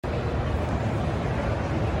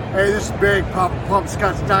Hey, this is Big Papa Pump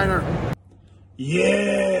Scott Steiner.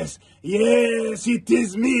 Yes, it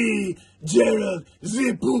is me, Gerald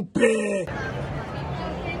the Poupée.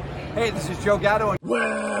 Hey, this is Joe Gatto.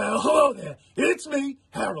 Well, hello there. It's me,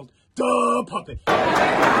 Harold the Puppet.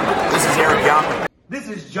 This is Eric Young. This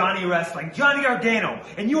is Johnny Wrestling, Johnny Ardano,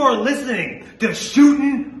 and you are listening to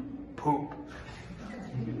Shootin' Poop.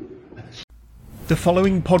 The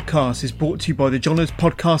following podcast is brought to you by the Johners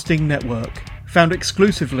Podcasting Network, found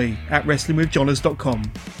exclusively at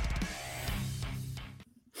WrestlingWithJohners.com.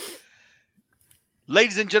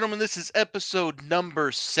 Ladies and gentlemen, this is episode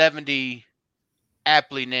number 70,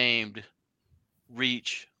 aptly named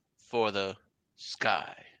Reach for the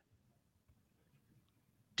Sky.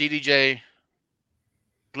 DDJ,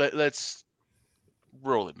 let's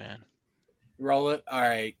roll it, man. Roll it? All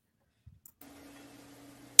right.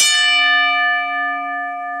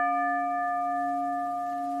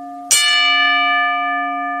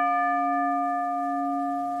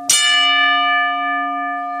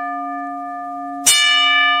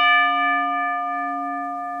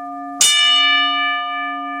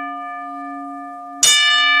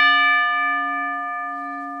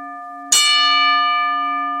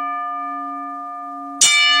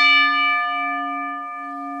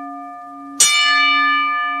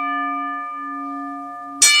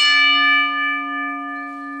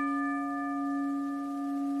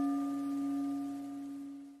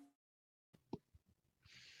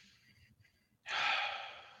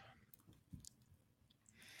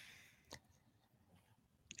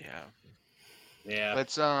 Yeah.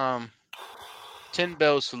 Let's 10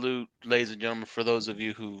 bell salute, ladies and gentlemen, for those of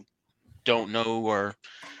you who don't know or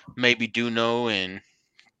maybe do know and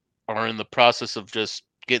are in the process of just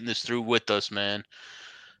getting this through with us, man.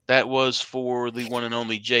 That was for the one and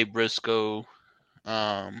only Jay Briscoe.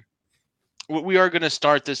 We are going to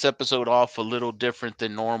start this episode off a little different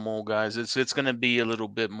than normal, guys. It's going to be a little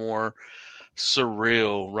bit more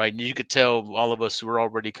surreal, right? And you could tell all of us who are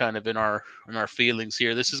already kind of in our feelings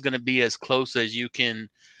here. This is going to be as close as you can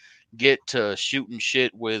get to shooting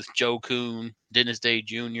shit with Joe Kuhn, Dennis Day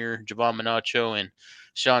Jr., Javon Manacho, and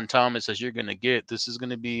Sean Thomas as you're going to get. This is going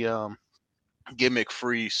to be gimmick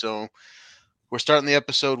free. So we're starting the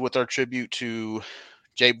episode with our tribute to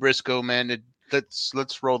Jay Briscoe, man.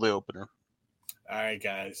 Let's roll the opener. All right,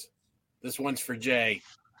 guys. This one's for Jay.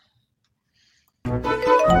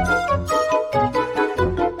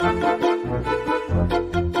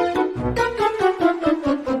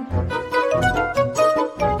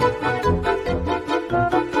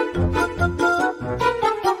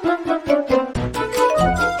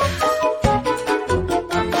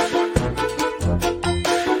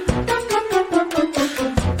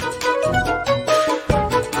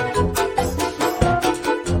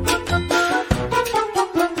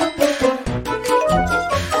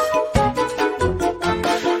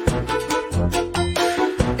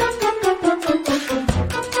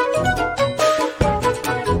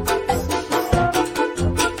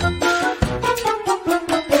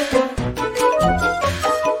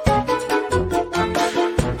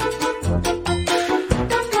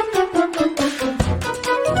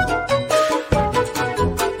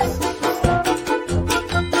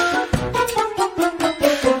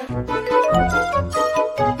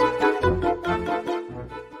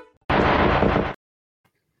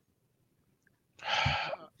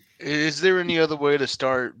 Is there any other way to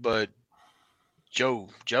start but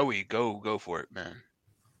Joey, go for it, man.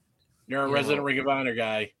 You're a resident Ring of Honor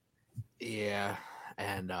guy. Yeah,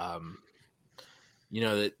 and that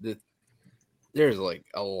there's like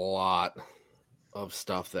a lot of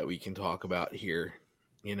stuff that we can talk about here,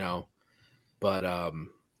 but I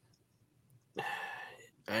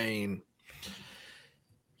mean,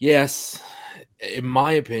 yes, in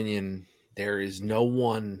my opinion, there is no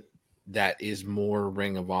one that is more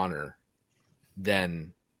Ring of Honor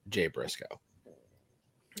than Jay Briscoe.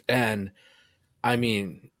 And I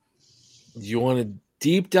mean, do you want to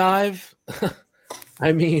deep dive?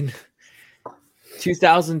 I mean,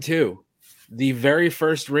 2002, the very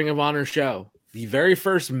first Ring of Honor show, the very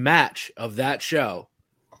first match of that show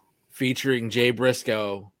featuring Jay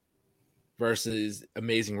Briscoe versus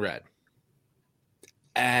Amazing Red.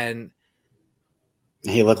 And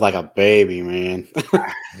he looked like a baby, man.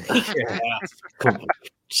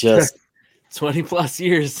 Just 20 plus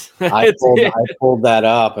years. I pulled that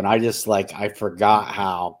up, and I forgot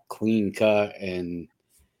how clean cut and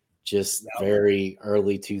just very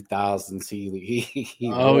early 2000s. He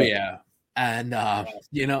yeah. And,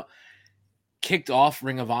 kicked off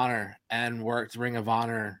Ring of Honor and worked Ring of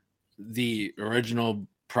Honor, the original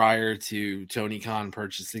prior to Tony Khan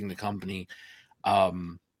purchasing the company.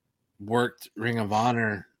 Worked Ring of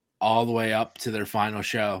Honor all the way up to their final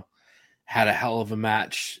show. Had a hell of a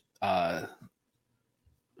match for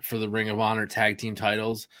the Ring of Honor tag team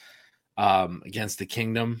titles against the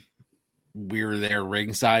Kingdom. We were there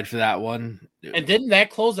ringside for that one. And didn't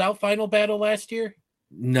that close out Final Battle last year?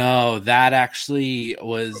 No, that actually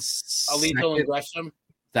was Lethal and Gresham.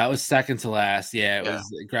 That was second to last. Yeah, it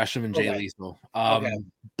was Gresham and Jay Lethal. Okay.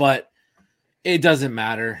 But it doesn't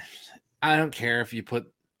matter. I don't care if you put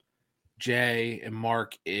Jay and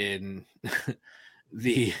Mark in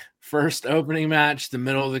the first opening match, the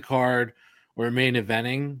middle of the card, or main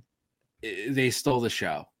eventing. They stole the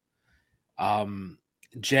show.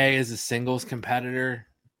 Jay is a singles competitor,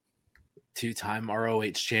 2-time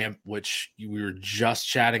ROH champ, which we were just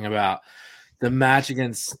chatting about. The match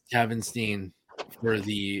against Kevin Steen for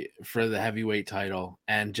the heavyweight title,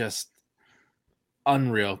 and just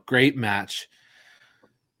unreal, great match.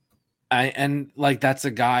 That's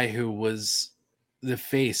a guy who was the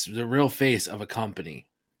real face of a company.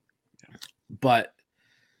 But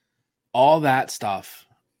all that stuff,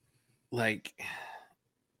 like,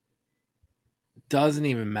 doesn't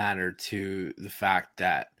even matter to the fact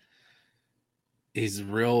that he's a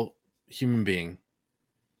real human being,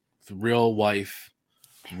 with a real wife,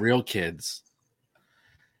 real kids,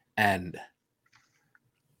 and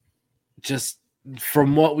just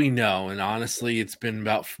from what we know, and honestly, it's been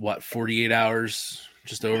about 48 hours,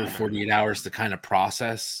 just over 48 hours to kind of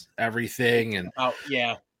process everything and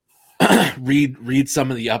read some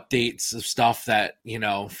of the updates of stuff that,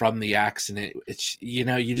 from the accident. It's,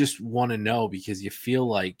 you just want to know, because you feel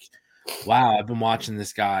like, wow, I've been watching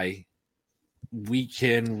this guy week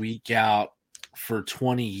in, week out for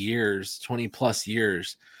 20 plus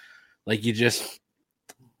years. Like, you just,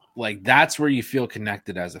 like, that's where you feel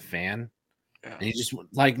connected as a fan. Yeah. And you just,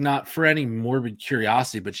 like, not for any morbid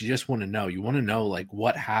curiosity, but you just want to know. You want to know, like,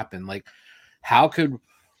 what happened? Like, how could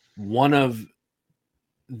one of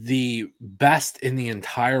the best in the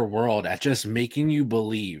entire world at just making you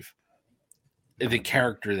believe the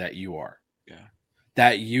character that you are,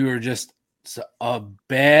 that you are just a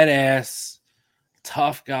badass,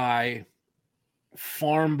 tough guy,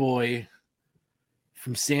 farm boy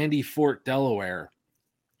from Sandy Fork, Delaware,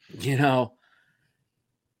 you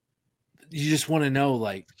just want to know,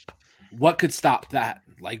 like, what could stop that?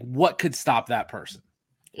 Like, what could stop that person?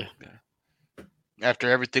 Yeah. After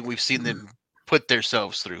everything we've seen them put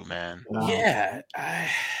themselves through, man. Yeah. I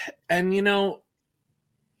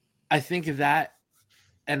think of that,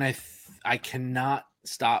 and I cannot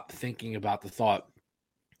stop thinking about the thought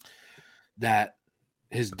that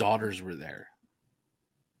his daughters were there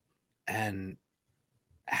and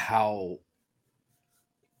how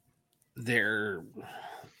they're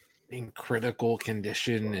in critical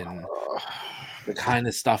condition and the kind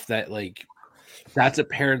of stuff that, like, that's a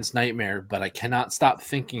parent's nightmare. But I cannot stop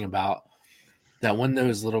thinking about that when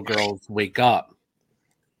those little girls wake up.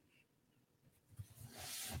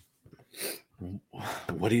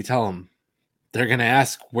 What do you tell them? They're going to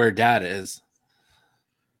ask where dad is.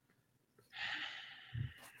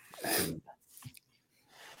 And,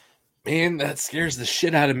 man, that scares the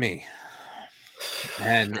shit out of me.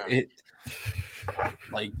 And it,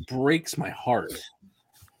 like, breaks my heart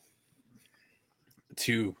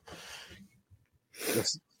to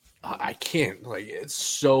just, I can't, like, it's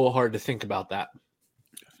so hard to think about that.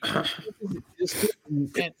 It's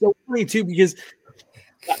so funny too, because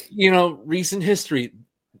recent history,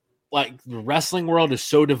 like, the wrestling world is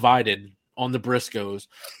so divided on the Briscoes,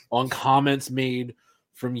 on comments made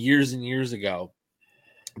from years and years ago,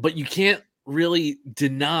 but you can't really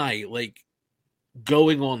deny, like,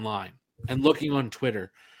 going online and looking on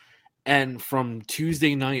Twitter, and from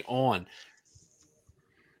Tuesday night on,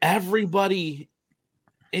 everybody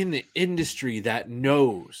in the industry that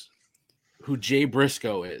knows who Jay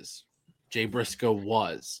Briscoe is, Jay Briscoe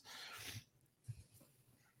was,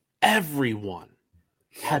 everyone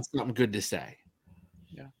had something good to say.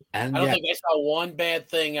 Yeah. And I don't think I saw one bad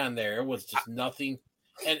thing on there. It was just nothing.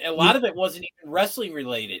 And a lot of it wasn't even wrestling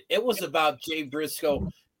related. It was about Jay Briscoe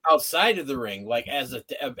outside of the ring, like as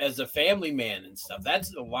a family man and stuff.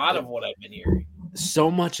 That's a lot of what I've been hearing. So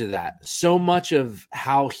much of that, so much of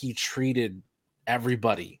how he treated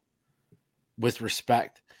everybody with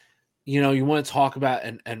respect. You want to talk about,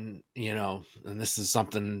 and and this is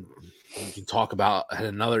something we can talk about at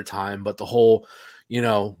another time, but the whole,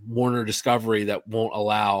 Warner Discovery that won't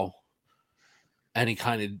allow any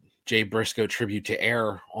kind of Jay Briscoe tribute to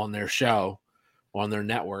air on their show, on their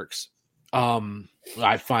networks.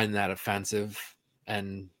 I find that offensive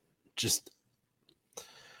and just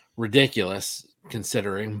ridiculous,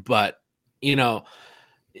 considering. But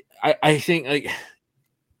I think, like,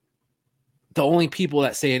 the only people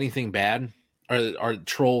that say anything bad are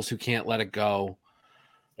trolls who can't let it go.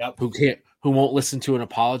 Yep. Who won't listen to an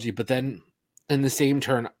apology. But then in the same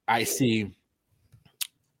turn, I see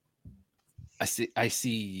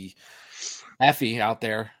Effie out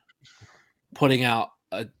there putting out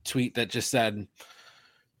a tweet that just said, and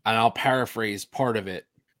I'll paraphrase part of it,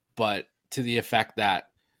 but to the effect that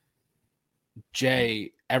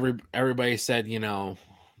Jay, everybody said,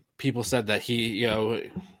 people said that he,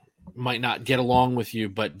 might not get along with you,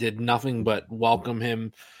 but did nothing but welcome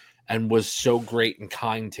him and was so great and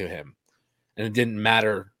kind to him. And it didn't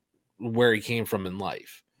matter where he came from in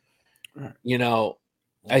life. Right.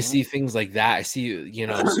 I see things like that. I see,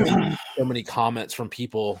 so many comments from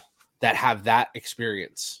people that have that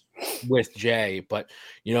experience with Jay, but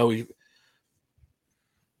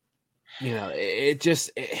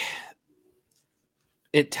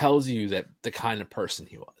it tells you that the kind of person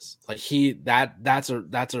he was. Like that's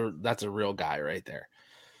a real guy right there.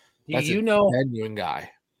 That's a genuine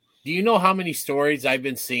guy. Do you know how many stories I've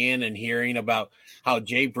been seeing and hearing about how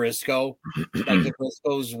Jay Briscoe, like the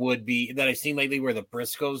Briscoes would be, that I've seen lately where the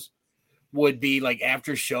Briscoes would be like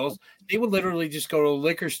after shows, they would literally just go to a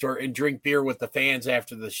liquor store and drink beer with the fans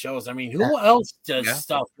after the shows. I mean, who else does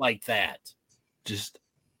stuff like that? Just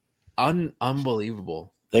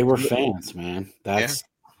unbelievable. They were fans, man. That's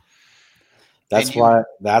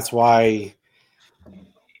why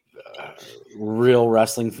real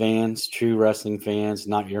wrestling fans, true wrestling fans,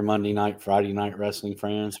 not your Monday night, Friday night wrestling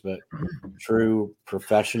fans, but true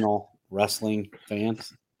professional wrestling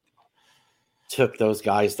fans took those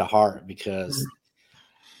guys to heart because,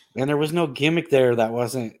 man, there was no gimmick there that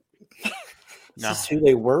wasn't just who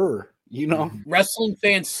they were, Wrestling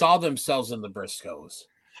fans saw themselves in the Briscoes.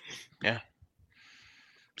 Yeah.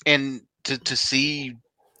 And to see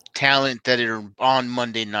talent that are on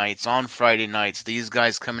Monday nights, on Friday nights, these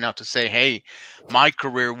guys coming out to say, hey, my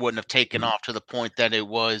career wouldn't have taken off to the point that it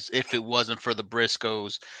was if it wasn't for the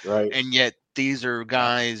Briscoes. Right. And yet these are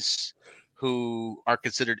guys who are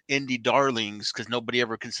considered indie darlings because nobody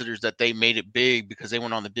ever considers that they made it big because they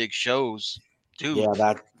went on the big shows. Dude,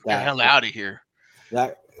 get the hell out of here.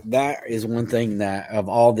 That is one thing that of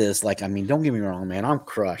all this, like, I mean, don't get me wrong, man, I'm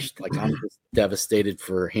crushed. Like, I'm just devastated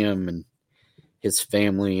for him and his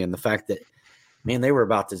family and the fact that, man, they were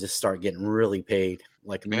about to just start getting really paid.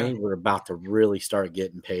 Like, they were about to really start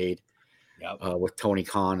getting paid with Tony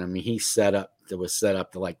Khan. I mean, he was set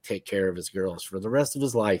up to like take care of his girls for the rest of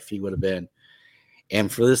his life. He would have been,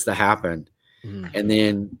 and for this to happen, and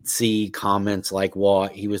then see comments like, "Well,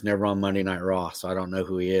 he was never on Monday Night Raw, so I don't know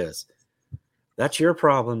who he is." That's your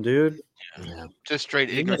problem, dude. Yeah. Just straight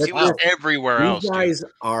ignorance. He was everywhere else. These guys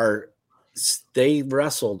they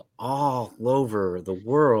wrestled all over the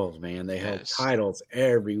world, man. They had titles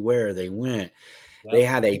everywhere they went. Yep. They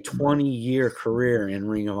had a 20-year career in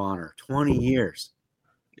Ring of Honor. 20 years.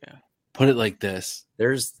 Yeah. Put it like this.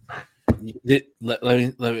 Let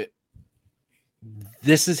me.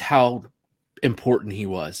 This is how important he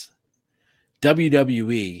was.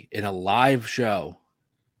 WWE in a live show.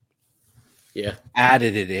 Yeah.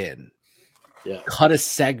 Added it in. Yeah. Cut a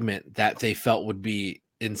segment that they felt would be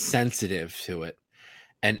insensitive to it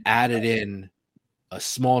and added in a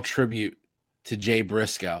small tribute to Jay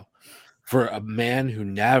Briscoe for a man who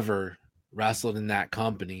never wrestled in that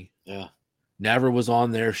company. Yeah. Never was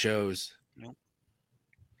on their shows. Nope.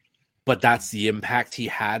 But that's the impact he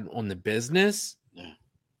had on the business.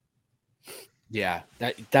 Yeah.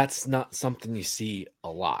 That's not something you see a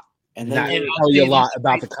lot. And that will tell you a lot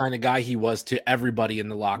about the kind of guy he was to everybody in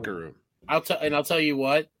the locker room. I'll tell you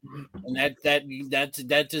what, and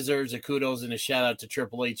that deserves a kudos and a shout out to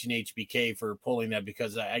Triple H and HBK for pulling that,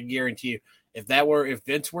 because I guarantee you, if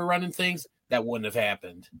Vince were running things, that wouldn't have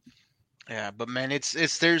happened. Yeah, but man,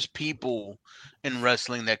 there's people in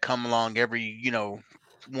wrestling that come along every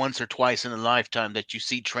once or twice in a lifetime that you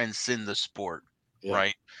see transcend the sport,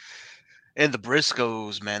 right? And the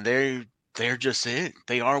Briscoes, man, they're just it.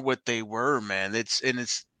 They are what they were, man. It's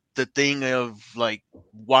the thing of like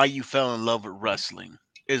why you fell in love with wrestling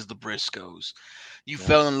is the Briscoes. You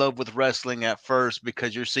fell in love with wrestling at first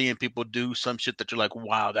because you're seeing people do some shit that you're like,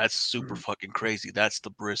 wow, that's super fucking crazy. That's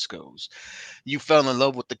the Briscoes. You fell in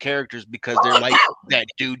love with the characters because they're like that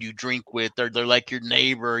dude you drink with, or they're like your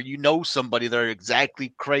neighbor. Somebody that are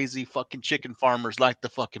exactly crazy fucking chicken farmers like the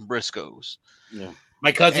fucking Briscoes. Yeah.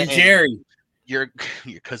 My cousin Jerry. Your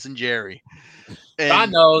cousin Jerry.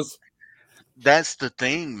 God knows. That's the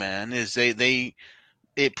thing, man, is it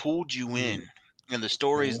pulled you in, and the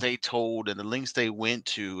stories they told and the links they went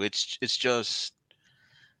to, it's just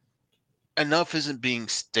enough isn't being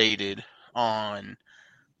stated on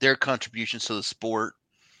their contributions to the sport.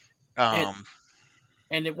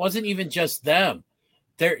 And it wasn't even just them.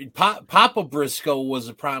 Papa Briscoe was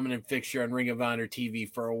a prominent fixture on Ring of Honor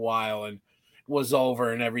TV for a while and was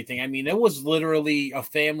over and everything. I mean, it was literally a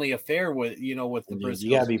family affair with the Briscoes.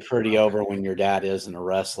 You gotta be pretty over when your dad isn't a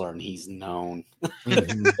wrestler and he's known.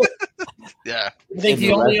 Yeah. I think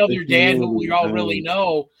the only other dad who we all really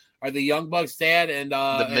know are the Young Bucks' dad and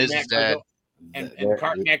Miz's dad.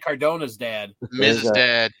 Matt Cardona's dad. Miz's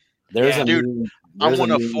dad. There's a dude. meet, I there's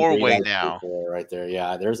want a meet and four-way greet I'd now. pay for right there.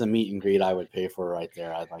 Yeah, there's a meet and greet I would pay for right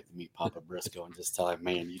there. I'd like to meet Papa Briscoe and just tell him,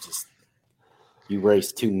 man, you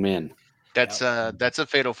raised two men. That's a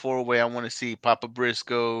fatal four-way. I want to see Papa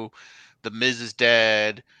Briscoe, the Miz's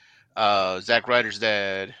dad, Zack Ryder's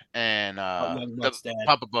dad, and dad.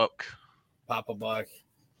 Papa Buck. Papa Buck.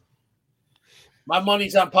 My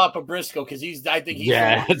money's on Papa Briscoe because I think he's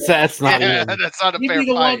that's not that's not a fair the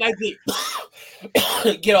fight. one I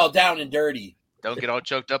think get all down and dirty. Don't get all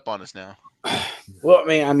choked up on us now. Well,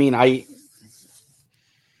 I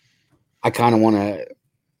kind of want to.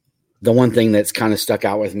 The one thing that's kind of stuck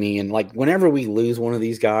out with me, and like whenever we lose one of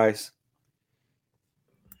these guys,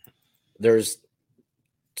 there's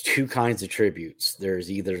two kinds of tributes. There's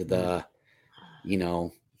either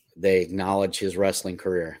they acknowledge his wrestling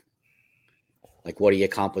career, like what he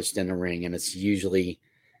accomplished in the ring, and it's usually,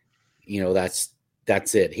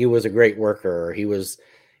 that's it. He was a great worker, or he was,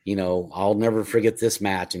 I'll never forget this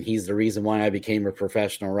match, and he's the reason why I became a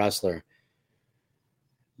professional wrestler.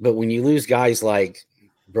 But when you lose guys like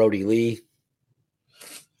Brody Lee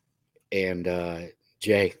and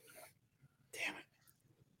Jay, damn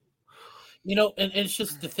it. And it's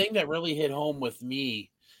just the thing that really hit home with me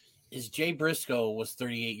is Jay Briscoe was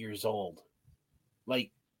 38 years old.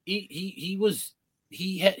 Like he was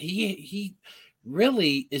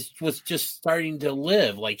just starting to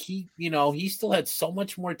live. Like he still had so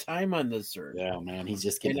much more time on this earth. Yeah, man, he's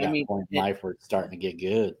just getting to that point in life where it's starting to get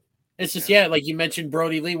good. It's just like you mentioned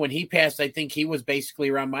Brody Lee when he passed. I think he was basically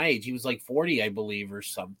around my age. He was like 40, I believe, or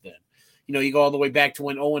something. You go all the way back to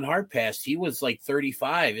when Owen Hart passed. He was like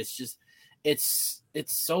 35. It's just it's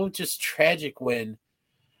so just tragic when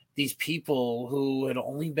these people who had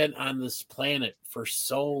only been on this planet for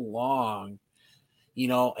so long,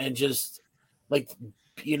 and just like,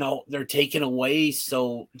 they're taken away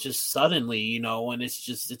so just suddenly, and it's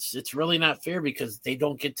just, it's really not fair because they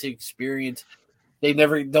don't get to experience,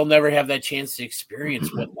 they'll never have that chance to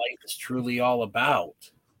experience what life is truly all about.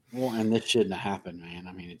 Well, and this shouldn't have happened, man.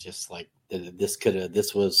 I mean, it just like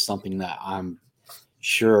this was something that I'm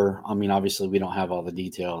sure. I mean, obviously we don't have all the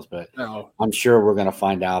details, but I'm sure we're going to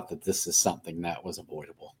find out that this is something that was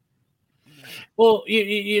avoidable. Well,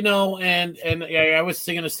 and I was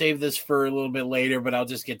going to save this for a little bit later, but I'll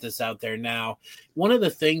just get this out there now. One of the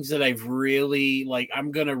things that I've really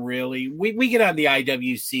we get on the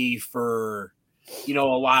IWC for, a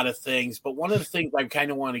lot of things, but one of the things I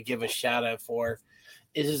kind of want to give a shout out for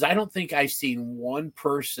is I don't think I've seen one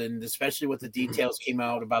person, especially with the details came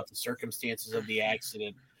out about the circumstances of the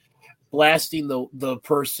accident, blasting the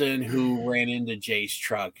person who ran into Jay's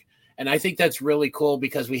truck. And I think that's really cool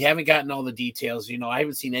because we haven't gotten all the details. I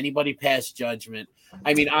haven't seen anybody pass judgment.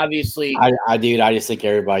 I mean, obviously, I just think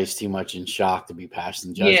everybody's too much in shock to be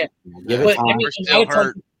passing judgment. Yeah, give it time. We're still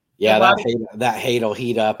hurt. Yeah, that hate will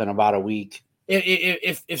heat up in about a week.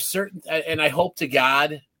 If certain, and I hope to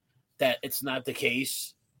God that it's not the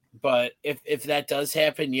case, but if that does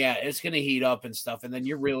happen, it's going to heat up and stuff, and then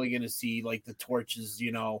you're really going to see like the torches,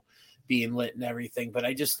 being lit and everything. But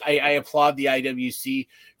I applaud the IWC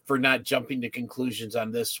for not jumping to conclusions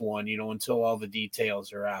on this one, until all the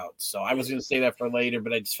details are out. So I was going to say that for later,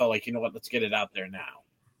 but I just felt like, let's get it out there now.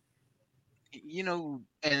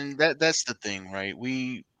 And that's the thing, right?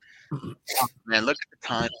 Man, look at the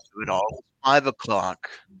time of it all. 5 o'clock.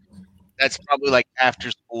 That's probably like after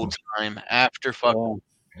school time, after fucking.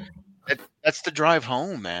 That's the drive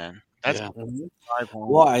home, man. That's the drive home.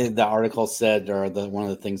 Well, the article said, or one of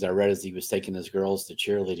the things I read is he was taking his girls to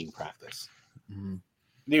cheerleading practice. Mm-hmm.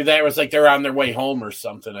 Dude, that was like they're on their way home or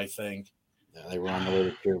something, I think. Yeah, they were on the way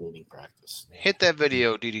to cheerleading practice. Hit that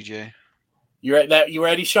video, DDJ. You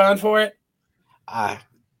ready, Sean, for it?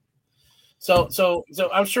 So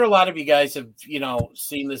I'm sure a lot of you guys have,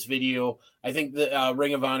 seen this video. I think the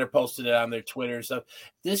Ring of Honor posted it on their Twitter and stuff.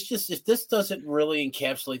 If this doesn't really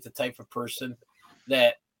encapsulate the type of person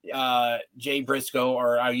that Jay Briscoe,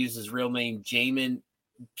 or I'll use his real name, Jamin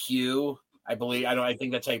Pugh, I believe. I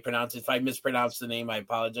think that's how you pronounce it. If I mispronounce the name, I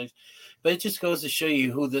apologize. But it just goes to show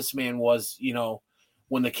you who this man was,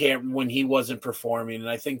 when he wasn't performing. And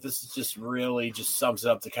I think this is just really just sums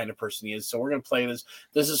up the kind of person he is. So we're going to play this.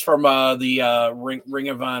 This is from the Ring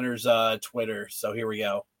of Honor's Twitter. So here we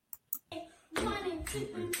go. 1 and 2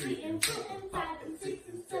 and 3 and 4 and 5 and 6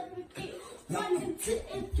 and 7 and 8. 1 and 2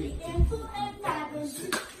 and 3 and 4 and 5 and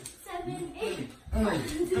 6, 7, 8. 1,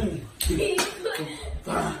 2, 3,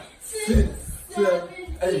 4, 6, 7,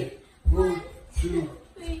 8. 1, 2,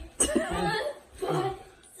 3, 4, 5,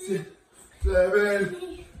 6,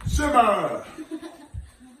 7. Simmer.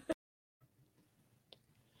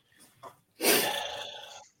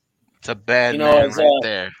 It's a bad You know, man as right a-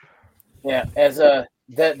 there. Yeah,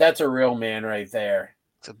 that's a real man right there.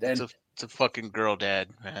 It's a fucking girl dad,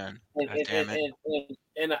 man. God damn it.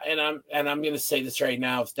 And I'm gonna say this right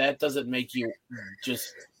now. If that doesn't make you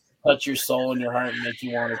just touch your soul and your heart and make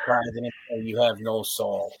you want to cry, then you have no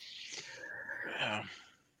soul. Yeah.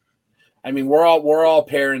 I mean, we're all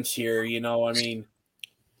parents here, you know. I mean,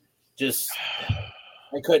 just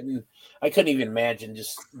I couldn't even imagine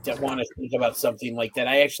just to want to think about something like that.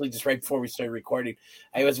 I actually just right before we started recording,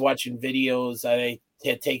 I was watching videos I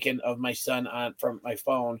had taken of my son from my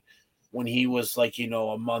phone when he was like, you know,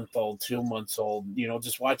 a month old, 2 months old, you know,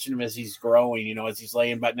 just watching him as he's growing, you know, as he's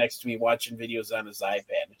laying back next to me watching videos on his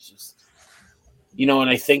iPad. It's just, you know, and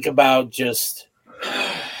I think about just,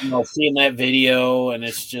 you know, seeing that video, and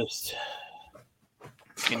it's just,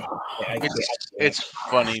 It's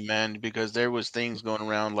funny, man, because there was things going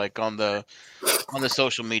around like on the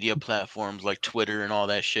social media platforms like Twitter and all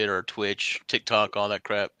that shit, or Twitch, TikTok, all that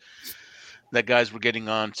crap, that guys were getting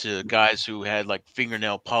on to guys who had like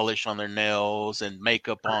fingernail polish on their nails and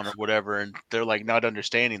makeup on or whatever, and they're like not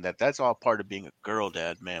understanding that that's all part of being a girl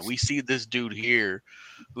dad, man. We see this dude here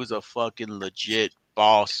who's a fucking legit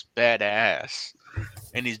boss, badass,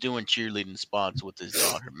 and he's doing cheerleading spots with his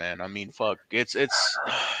daughter, man. I mean, fuck, it's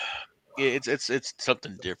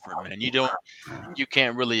something different, man. You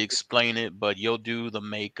can't really explain it, but you'll do the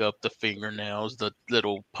makeup, the fingernails, the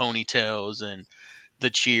little ponytails, and the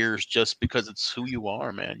cheers just because it's who you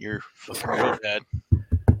are, man. You're fucking real dad.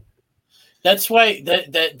 That's why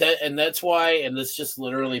that's why, and this just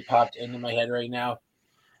literally popped into my head right now.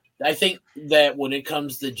 I think that when it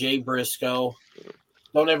comes to Jay Briscoe,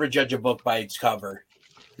 don't ever judge a book by its cover.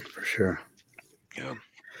 For sure. Yeah.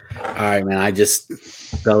 All right, man.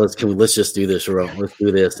 Fellas, let's just do this, bro. Let's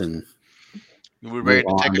do this, and we're ready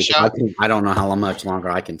to take a shot. I don't know how much longer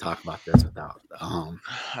I can talk about this without.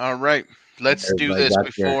 All right, let's do this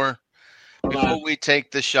before we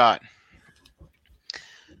take the shot.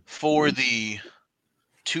 For the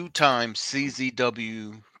two-time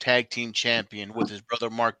CZW Tag Team Champion with his brother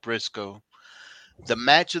Mark Briscoe, the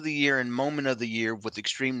match of the year and moment of the year with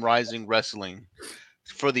Extreme Rising Wrestling.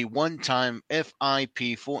 For the one-time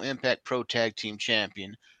FIP Full Impact Pro Tag Team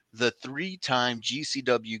Champion, the three-time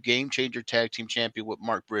GCW Game Changer Tag Team Champion with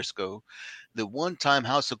Mark Briscoe, the one-time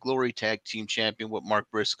House of Glory Tag Team Champion with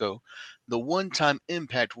Mark Briscoe, the one-time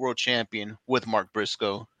Impact World Champion with Mark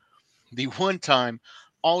Briscoe, the one-time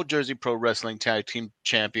All Jersey Pro Wrestling Tag Team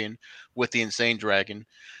Champion with the Insane Dragon,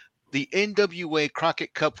 the NWA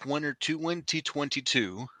Crockett Cup winner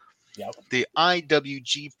 2022, the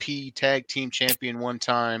IWGP Tag Team Champion one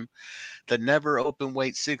time, the Never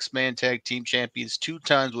Openweight Six-Man Tag Team Champions 2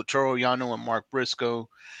 times with Toru Yano and Mark Briscoe,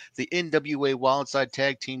 the NWA Wildside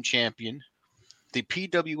Tag Team Champion, the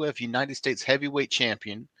PWF United States Heavyweight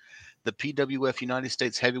Champion, the PWF United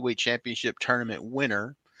States Heavyweight Championship Tournament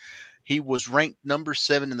winner. He was ranked number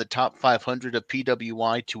 7 in the top 500 of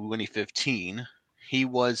PWI 2015. He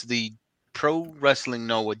was the Pro Wrestling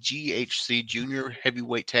Noah GHC Junior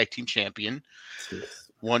Heavyweight Tag Team Champion,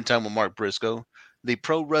 one time with Mark Briscoe. The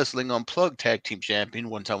Pro Wrestling Unplugged Tag Team Champion,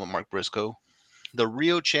 one time with Mark Briscoe. The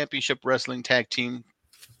Rio Championship Wrestling Tag Team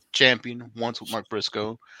Champion, once with Mark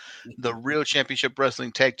Briscoe. The Rio Championship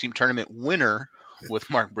Wrestling Tag Team Tournament winner with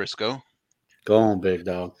Mark Briscoe. Go on, big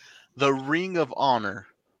dog. The Ring of Honor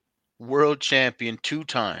World Champion 2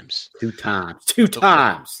 times. 2 times. 2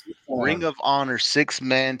 times. Ring of Honor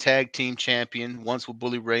 6-man Tag Team Champion, once with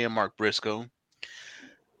Bully Ray and Mark Briscoe.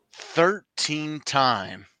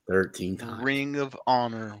 13-time Ring of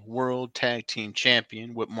Honor World Tag Team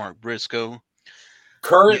Champion with Mark Briscoe.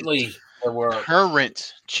 Current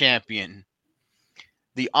champion,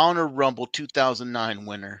 the Honor Rumble 2009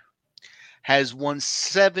 winner, has won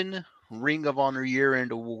 7 Ring of Honor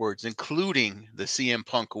year-end awards, including the CM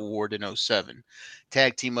Punk Award in 07,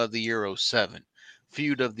 Tag Team of the Year 07,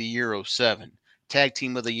 Feud of the Year 07, Tag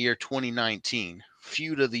Team of the Year 2019,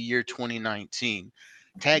 Feud of the Year 2019,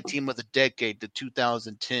 Tag Team of the Decade, the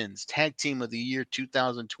 2010s, Tag Team of the Year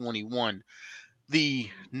 2021, the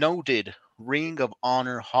noted Ring of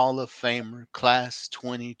Honor Hall of Famer Class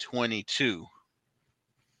 2022.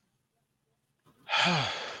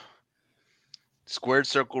 Squared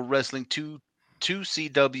Circle Wrestling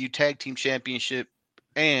 2CW Tag Team Championship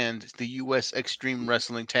and the U.S. Extreme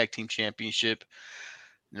Wrestling Tag Team Championship.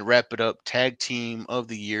 And to wrap it up, Tag Team of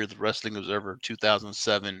the Year, the Wrestling Observer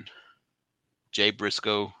 2007, Jay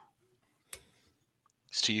Briscoe.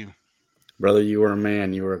 It's to you. Brother, you were a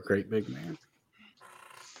man. You were a great big man.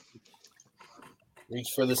 Reach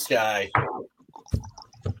for the sky.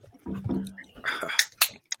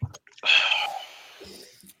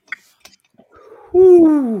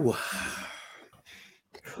 Woo.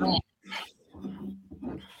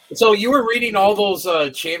 So you were reading all those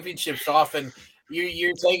championships off, and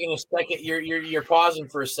you're taking a second. You're pausing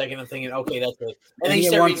for a second and thinking, okay, that's it. And then you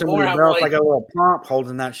start reading more. I'm like a little pump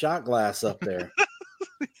holding that shot glass up there.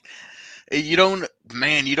 You don't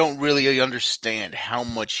really understand how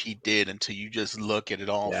much he did until you just look at it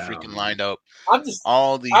all freaking lined up. I'm just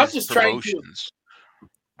promotions.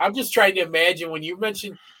 I'm just trying to imagine when you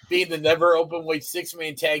mentioned being the never open weight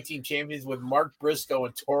 6-man tag team champions with Mark Briscoe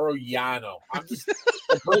and Toru Yano. I'm just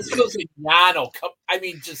Briscoe's and Yano.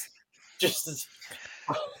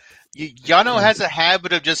 Yano has a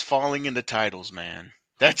habit of just falling into titles, man.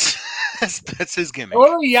 That's his gimmick.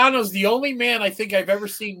 Toru Yano's the only man I think I've ever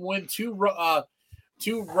seen win two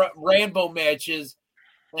Rambo matches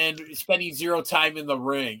and spending zero time in the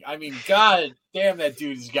ring. I mean, God damn, that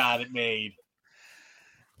dude's got it made.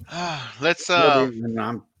 Let's.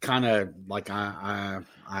 I'm kind of like I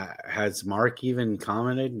has Mark even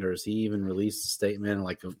commented, or has he even released a statement?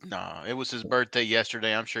 No, it was his birthday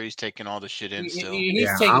yesterday. I'm sure he's taking all the shit in still.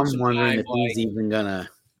 I'm wondering if he's even gonna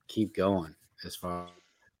keep going as far.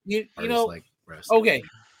 Okay,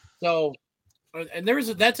 so and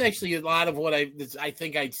that's actually a lot of what I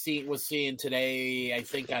think was seeing today. I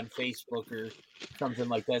think on Facebook or something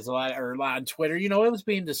like that. There's a lot on Twitter. It was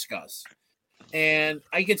being discussed. And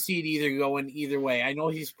I could see it going either way. I know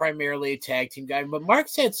he's primarily a tag team guy, but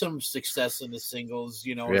Mark's had some success in the singles,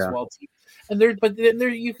 as well. And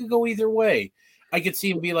you could go either way. I could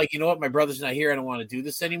see him be like, you know what, my brother's not here. I don't want to do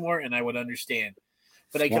this anymore, and I would understand.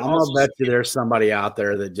 But I'm gonna bet you there's somebody out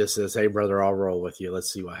there that just says, "Hey, brother, I'll roll with you.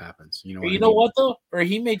 Let's see what happens." What though? Or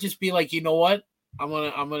he may just be like, you know what, I'm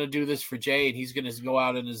gonna do this for Jay, and he's gonna go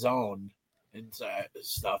out in his own. And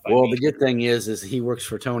stuff. The good thing is he works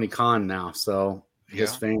for Tony Khan now, so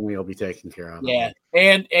his family will be taken care of. Yeah,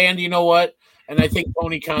 and you know what? And I think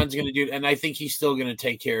Tony Khan's going to do, and I think he's still going to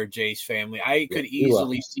take care of Jay's family. I could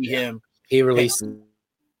easily see him. He released a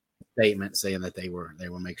statement saying that they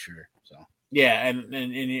will make sure. So yeah,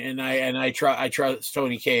 and I trust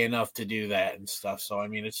Tony K enough to do that and stuff. So I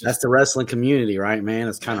mean, it's just, that's the wrestling community, right, man?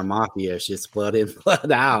 It's kind of mafia-ish. It's blood in,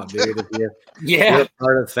 blood out, dude. If you're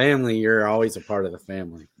part of the family, you're always a part of the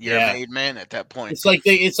family. You're a made man at that point. It's like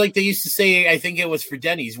they used to say. I think it was for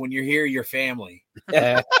Denny's, when you're here, you're family.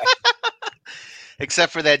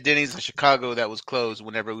 Except for that Denny's in Chicago that was closed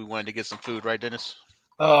whenever we wanted to get some food, right, Dennis?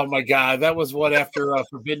 Oh my God, that was what after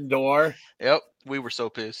Forbidden Door. Yep, we were so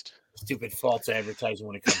pissed. Stupid false advertising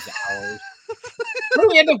when it comes to hours.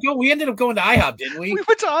 We ended up going to IHOP, didn't we? We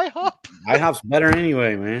went to IHOP. IHOP's better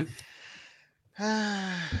anyway, man.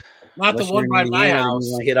 Not the one by my house.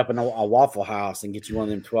 You want to hit up a Waffle House and get you one of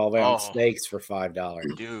them 12-ounce steaks for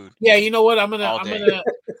 $5, dude. Yeah, you know what? I'm gonna.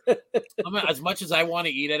 As much as I want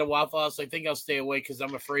to eat at a Waffle House, I think I'll stay away because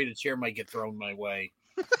I'm afraid a chair might get thrown my way.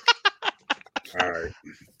 All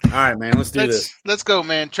right, man. Let's do this. Let's go,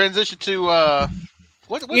 man. Transition to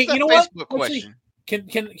what's that Facebook question?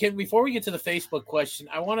 Can before we get to the Facebook question,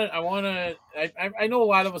 I know a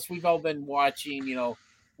lot of us, we've all been watching.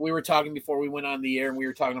 We were talking before we went on the air, and we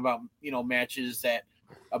were talking about matches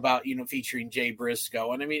featuring Jay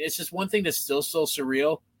Briscoe, and I mean, it's just one thing that's still so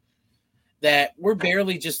surreal that we're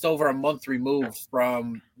barely just over a month removed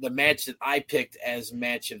from the match that I picked as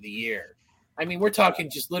match of the year. I mean, we're talking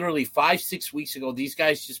just literally 5-6 weeks ago. These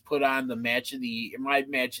guys just put on my match of the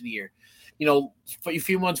year. A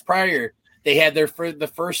few months prior, they had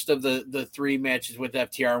the first of the 3 matches with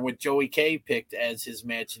FTR, and with Joey K picked as his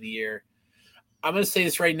match of the year. I'm going to say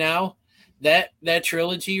this right now: that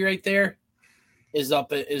trilogy right there is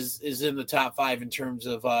in the top 5 in terms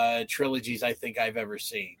of trilogies I think I've ever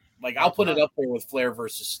seen. Like, I'll put it up there with Flair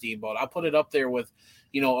versus Steamboat. I'll put it up there with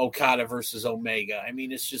Okada versus Omega. I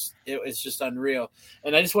mean, it's just unreal.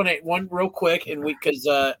 And I just want to one real quick, and because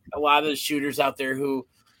a lot of the shooters out there who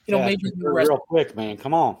maybe real quick, man.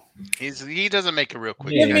 Come on. He doesn't make it real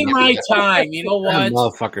quick. Give me my time. You know what? That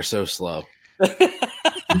motherfucker's so slow.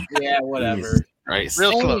 Yeah, whatever. Right.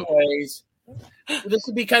 Real slow. Anyways, this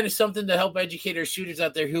would be kind of something to help educate our shooters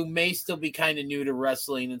out there who may still be kind of new to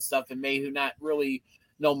wrestling and stuff, and may who not really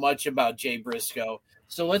know much about Jay Briscoe.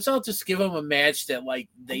 So let's all just give them a match that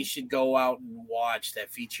they should go out and watch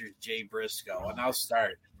that features Jay Briscoe. And I'll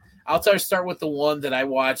start. I'll start with the one that I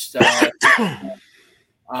watched. It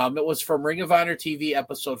was from Ring of Honor TV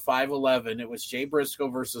episode 511. It was Jay Briscoe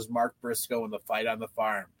versus Mark Briscoe in the fight on the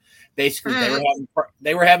farm. Basically,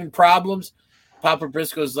 they were having problems. Papa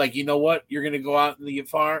Briscoe's like, you know what? You're going to go out in the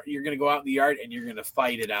farm. You're going to go out in the yard and you're going to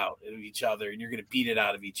fight it out of each other, and you're going to beat it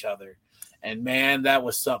out of each other. And man, that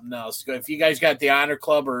was something else. If you guys got the Honor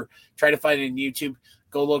Club or try to find it on YouTube,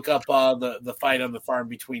 go look up the fight on the farm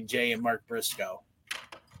between Jay and Mark Briscoe.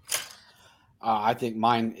 I think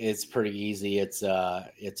mine is pretty easy. It's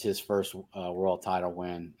his first world title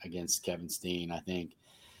win against Kevin Steen. I think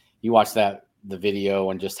you watch the video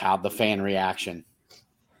and just how the fan reaction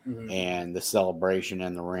and the celebration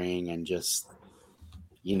in the ring, and just,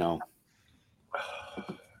 you know,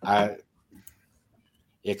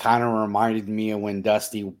 it kind of reminded me of when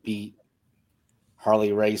Dusty beat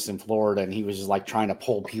Harley Race in Florida, and he was just like trying to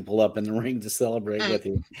pull people up in the ring to celebrate with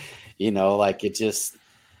him. You know, like it just,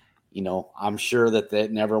 you know, I'm sure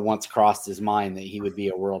that never once crossed his mind that he would be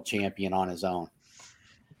a world champion on his own.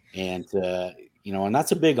 And, you know, and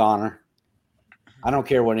that's a big honor. I don't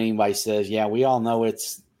care what anybody says. Yeah, we all know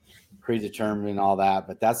it's predetermined and all that,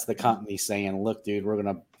 but that's the company saying, look, dude,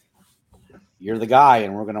 you're the guy,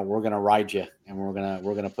 and we're gonna ride you, and we're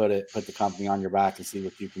gonna put the company on your back and see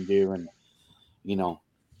what you can do. And, you know,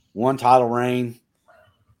 one title reign,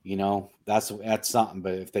 you know, that's something.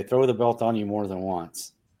 But if they throw the belt on you more than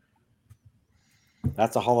once,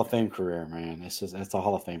 that's a Hall of Fame career, man. That's a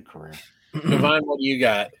Hall of Fame career. Devon, what do you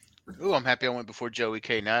got? Ooh, I'm happy I went before Joey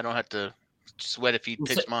K. Now I don't have to sweat if he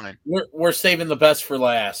picks mine. We're saving the best for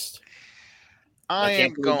last. I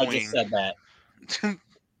am going. I just said that.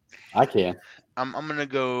 I can. I'm gonna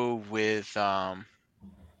go with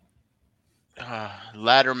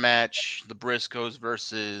ladder match: the Briscoes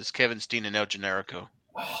versus Kevin Steen and El Generico.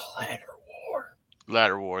 Oh,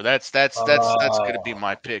 Ladder war. That's gonna be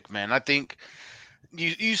my pick, man. I think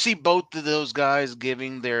you see both of those guys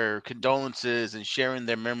giving their condolences and sharing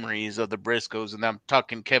their memories of the Briscoes, and I'm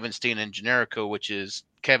talking Kevin Steen and Generico, which is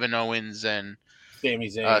Kevin Owens and Sami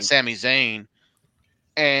Zayn.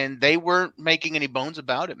 And they weren't making any bones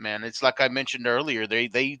about it, man. It's like I mentioned earlier.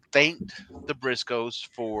 They thanked the Briscoes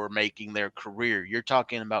for making their career. You're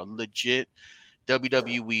talking about legit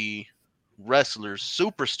WWE wrestlers,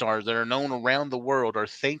 superstars that are known around the world, are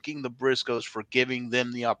thanking the Briscoes for giving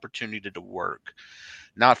them the opportunity to work.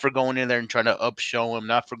 Not for going in there and trying to upshow them,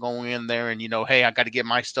 not for going in there and, you know, hey, I got to get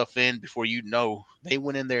my stuff in before you know. They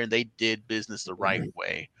went in there and they did business the right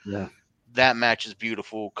way. Yeah. That match is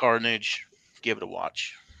beautiful. Carnage. Give it a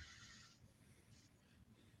watch.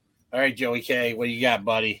 All right, Joey K, what do you got,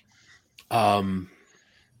 buddy? All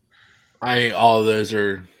of those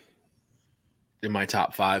are in my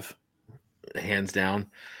top 5, hands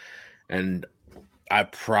down. And I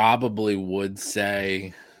probably would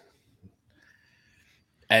say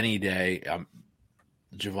any day,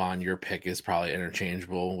 Javon, your pick is probably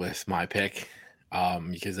interchangeable with my pick,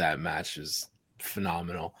 because that match is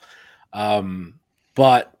phenomenal.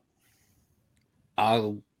 But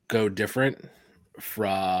I'll go different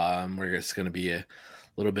from where it's going to be a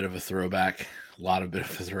little bit of a throwback,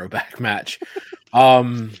 match.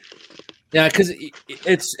 Yeah, because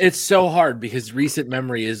it's so hard, because recent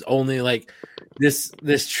memory is only like this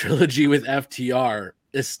trilogy with FTR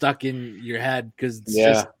is stuck in your head, because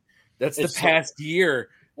that's the past year.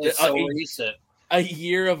 It's so recent. A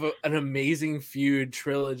year of an amazing feud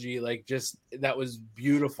trilogy, like just that was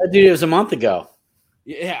beautiful. Dude, it was a month ago.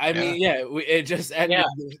 Yeah, I mean, it just ended. Yeah.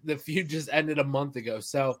 The feud just ended a month ago.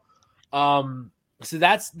 So, so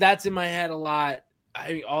that's in my head a lot.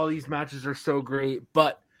 All these matches are so great,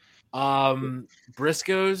 but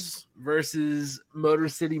Briscoes versus Motor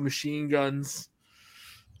City Machine Guns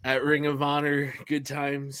at Ring of Honor, good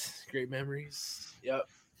times, great memories. Yep.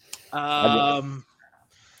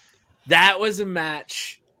 That was a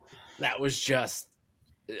match that was just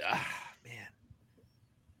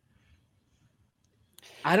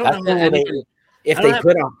I don't know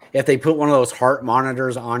if they put one of those heart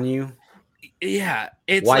monitors on you. Yeah,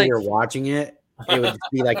 it's while you're watching it, it would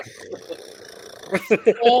be like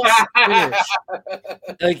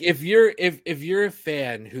like if you're a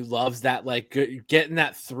fan who loves that, like getting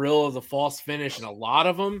that thrill of the false finish, and a lot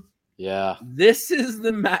of them, this is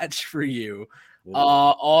the match for you.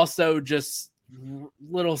 Also just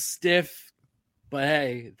little stiff, but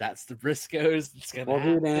hey, that's the Briscoes. It's gonna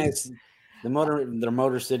happen. The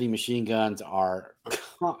Motor City Machine Guns are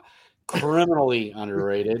criminally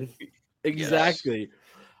underrated. Exactly.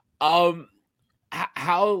 How,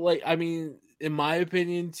 like, I mean, in my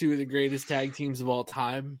opinion, 2 of the greatest tag teams of all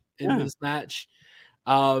time in this match.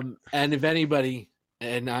 And if anybody,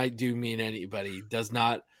 and I do mean anybody, does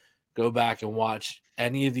not go back and watch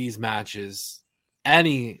any of these matches,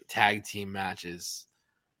 any tag team matches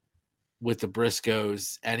with the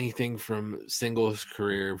Briscoes, anything from singles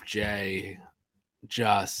career of Jay,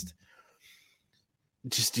 just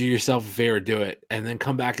do yourself a favor, do it, and then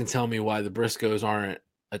come back and tell me why the Briscoes aren't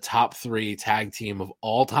a top 3 tag team of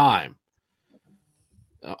all time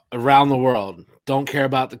around the world. Don't care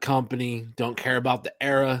about the company, don't care about the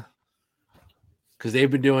era, because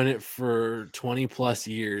they've been doing it for 20 plus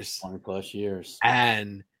years. 20 plus years.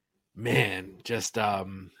 And man, just the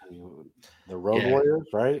Road Warriors,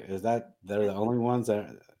 right? Is that they're the only ones that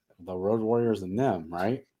the Road Warriors and them,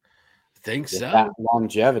 right? Think so. That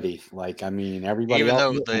longevity, like, I mean, everybody. Even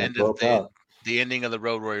else though the ending of the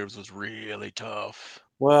Road Warriors was really tough.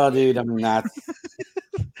 Well, dude, I mean, that's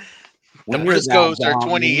the Briscoes are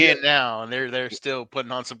 20 in now, and they're still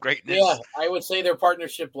putting on some greatness. Yeah, I would say their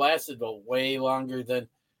partnership lasted way longer than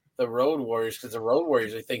the Road Warriors, because the Road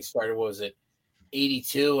Warriors, I think, started, what was it,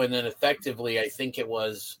 82, and then effectively, I think it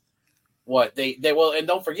was what they well, and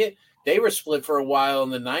don't forget, they were split for a while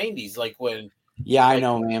in the 90s, like when. Yeah, I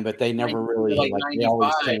know, man, but they never really like they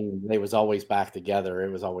always came, they was always back together. It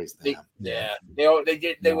was always them. They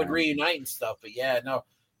would reunite and stuff, but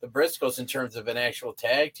the Briscoes in terms of an actual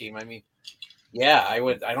tag team, I mean, I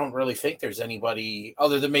don't really think there's anybody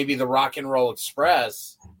other than maybe the Rock and Roll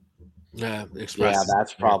Express. Yeah, Express. Yeah,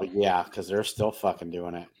 that's probably because they're still fucking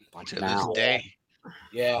doing it like to now. this day.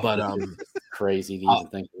 Yeah, but crazy to even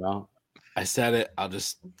think about. I said it. I'll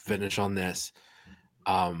just finish on this.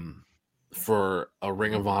 For a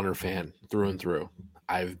Ring of Honor fan through and through,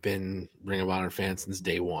 I've been Ring of Honor fan since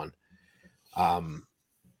day one.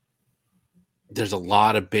 There's a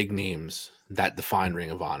lot of big names that define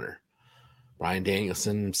Ring of Honor. Bryan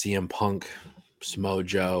Danielson, CM Punk, Samoa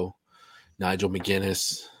Joe, Nigel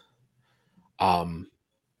McGuinness,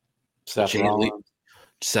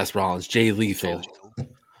 Seth Rollins, Jay Lethal,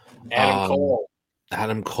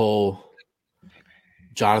 Adam Cole,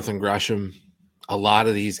 Jonathan Gresham. A lot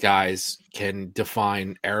of these guys can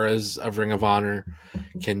define eras of Ring of Honor,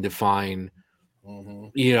 can define,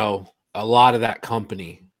 a lot of that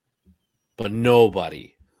company, but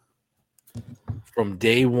nobody from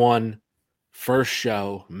day one, first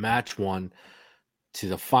show, match one, to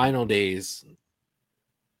the final days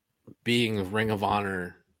being Ring of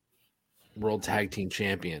Honor World Tag Team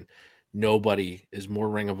Champion. Nobody is more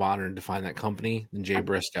Ring of Honor and define that company than Jay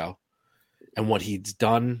Briscoe. And what he's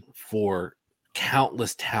done for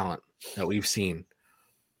countless talent that we've seen.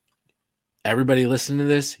 Everybody listening to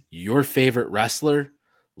this, your favorite wrestler,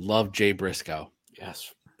 love Jay Briscoe.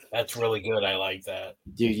 Yes. That's really good. I like that.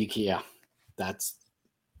 Dude, that's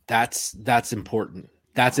important.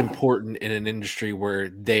 That's important in an industry where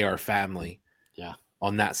they are family. Yeah.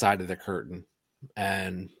 On that side of the curtain.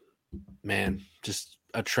 And man, just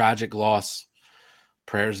a tragic loss.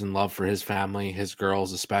 Prayers and love for his family, his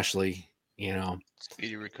girls especially,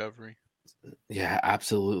 Speedy recovery. Yeah,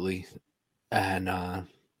 absolutely. And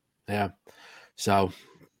so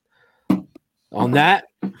on that,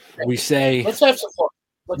 we say let's have some fun.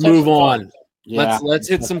 Move on. Yeah. Let's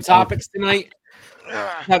hit some topics tonight.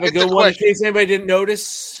 Have a good one. In case anybody didn't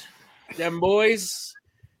notice, them boys.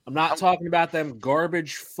 I'm not talking about them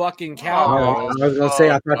garbage fucking Cowboys. I was gonna say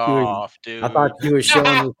I thought you were showing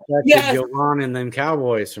respect to Jovan and them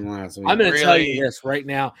Cowboys from last week. I'm gonna tell you this right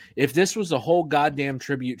now. If this was a whole goddamn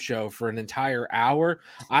tribute show for an entire hour,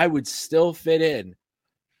 I would still fit in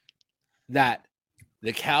that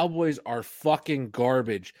the Cowboys are fucking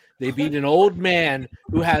garbage. They beat an old man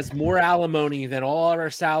who has more alimony than all our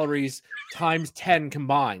salaries times 10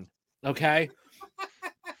 combined. Okay?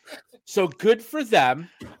 So good for them.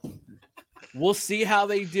 We'll see how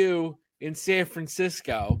they do in San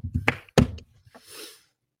Francisco.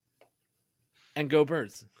 And go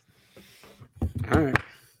Birds. All right.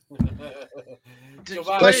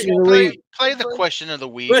 Question of the week. Play the question of the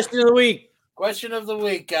week. Question of the week. Question of the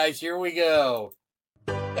week, guys. Here we go.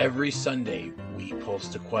 Every Sunday, we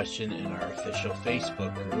post a question in our official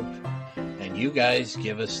Facebook group, and you guys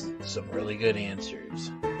give us some really good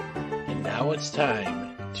answers. And now it's time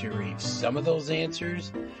to read some of those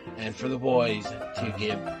answers and for the boys to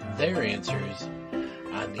give their answers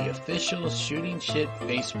on the official Shooting Shit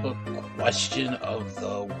Facebook question of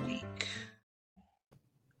the week.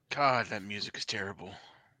 God, that music is terrible.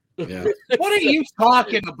 Yeah. What are you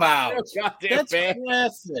talking about? That's classic.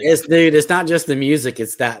 It's not just the music,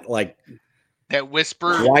 it's that that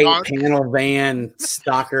whisper white panel van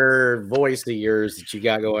stalker voice of yours that you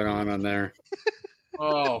got going on there.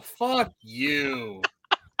 Oh, fuck you.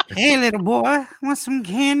 Hey, little boy, want some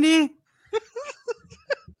candy?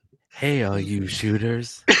 Hey, all you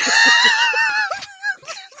shooters.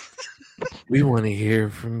 We want to hear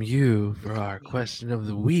from you for our question of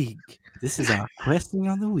the week. This is our question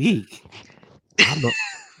of the week. I'm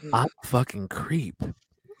a fucking creep.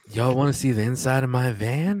 Y'all want to see the inside of my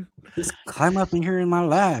van? Just climb up in here in my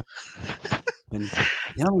lap and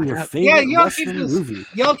tell me your favorite Western movie.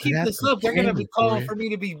 Y'all keep this up. They're gonna be calling for me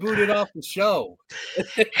to be booted off the show.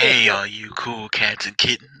 Hey, all you cool cats and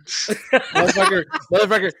kittens.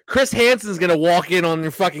 motherfucker, Chris Hansen's gonna walk in on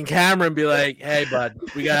your fucking camera and be like, "Hey, bud,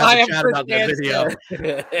 we gotta have a chat about that video."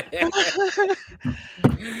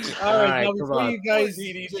 All right, now before you guys,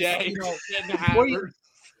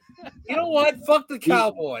 you know what? Fuck the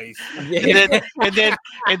Cowboys. and then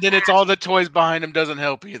it's all the toys behind him doesn't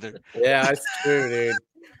help either. Yeah, that's true, dude.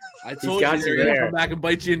 I told you they're gonna come back and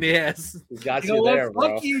bite you in the ass. He's got You know you what? there,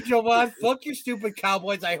 bro. Fuck you, Jovan. Fuck your stupid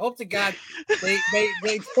Cowboys. I hope to God they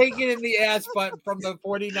take it in the ass from the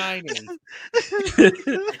 49ers.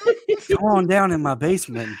 Go on down in my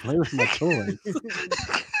basement and play with my toys.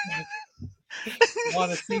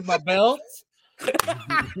 Want to see my belt?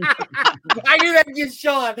 I knew that'd get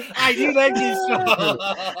Sean.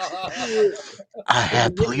 I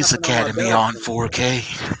had Police Academy on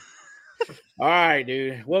 4K. All right,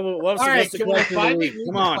 dude. What's the question of the week?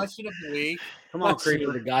 Come on. Question of the week. Come on, Creep for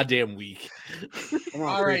Creeper. the goddamn week. Come on,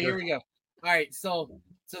 All right, Creeper. here we go. All right, so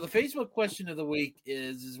the Facebook question of the week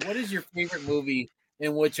is what is your favorite movie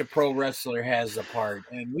in which a pro wrestler has a part?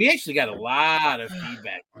 And we actually got a lot of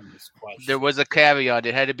feedback on this question. There was a caveat.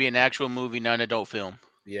 It had to be an actual movie, not an adult film.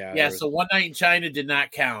 Yeah, so One Night in China did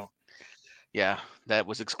not count. Yeah, that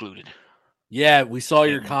was excluded. Yeah, we saw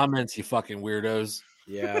your comments, you fucking weirdos.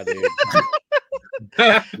 Yeah, dude.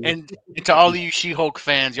 And to all of you She-Hulk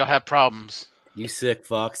fans, y'all have problems. You sick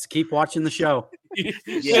fucks. Keep watching the show.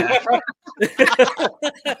 Yeah.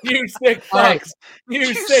 You sick fucks.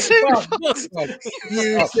 You sick fucks.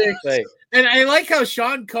 You sick. And I like how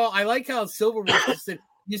I like how Silverwood said,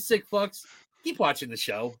 "You sick fucks." Keep watching the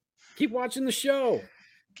show. Keep watching the show.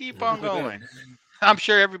 Keep on going. I'm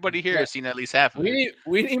sure everybody here has seen at least half of it.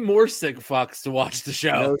 We need more sick fucks to watch the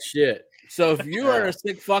show. No shit. So if you are a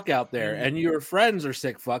sick fuck out there and your friends are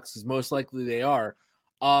sick fucks, because most likely they are,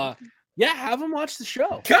 yeah, have them watch the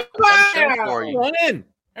show. Come on in.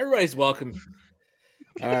 Everybody's welcome.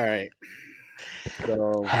 All right.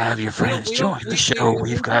 So Have your friends join the show.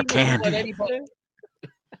 We've got candy.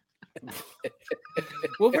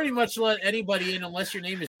 We'll pretty much let anybody in unless your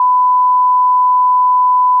name is.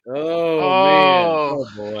 Oh, man. Oh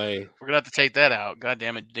boy. We're gonna have to take that out. God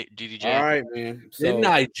damn it, DDJ. All right, man. So, Didn't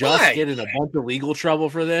I just get in a bunch of legal trouble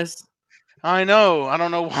for this? I know. I don't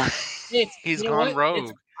know why. He's you know gone what?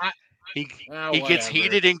 rogue. He gets whatever.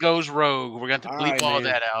 heated and goes rogue. We're going to All bleep right, all man.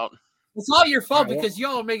 that out. It's all your fault All right, because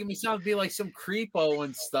y'all are making me sound be like some creepo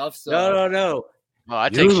and stuff. So No. Well, I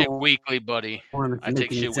You're take the shit weekly, buddy. One I take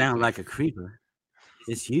making shit it sound weekly. like a creeper.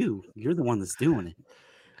 It's you. You're the one that's doing it.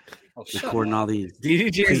 Oh, shut Recording up. all these.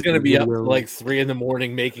 DDJ is going to be up Video. till like 3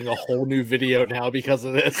 a.m. making a whole new video now because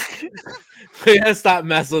of this. We gotta stop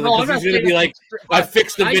messing with No, it I'm because not he's going to be saying- like, I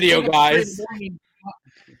fixed the I video, stay up guys. 3 a.m.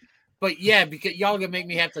 But yeah, because y'all gonna make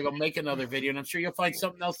me have to go make another video, and I'm sure you'll find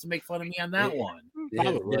something else to make fun of me on that one. the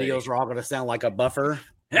videos are all going to sound like a buffer.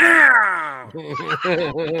 All right,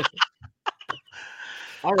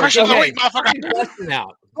 Question of the okay. week, motherfucker. Question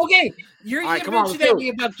out. Okay, you're All right, you come on, mentioned let's at go. me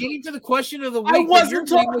about getting to the question of the week. I when wasn't you're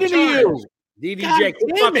talking to leading the you. charge. DDJ, God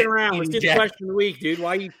quit damn fucking it, around. Let's get the DDJ. question of the week, dude.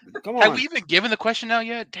 Why you? Come Have on. we even given the question out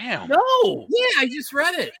yet? Damn. No. Yeah, I just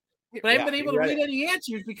read it, but I haven't been Yeah, able you to read read any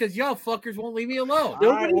answers because y'all fuckers won't leave me alone. All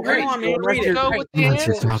right, well, come on, man. Read it. Go with the Once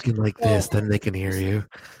you're answer. talking like this, then they can hear you.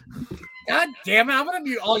 God damn it! I'm gonna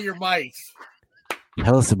mute all your mics.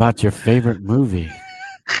 Tell us about your favorite movie.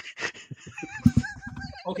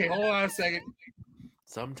 Okay, hold on a second.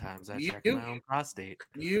 Sometimes I You- check my own prostate.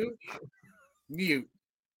 Mute.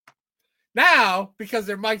 Now, because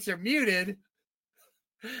their mics are muted,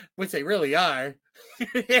 which they really are.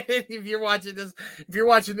 If you're watching this,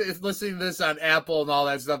 listening to this on Apple and all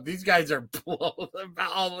that stuff, these guys are blown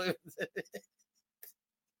about.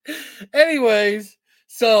 Anyways,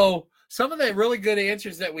 so some of the really good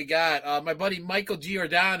answers that we got, my buddy Michael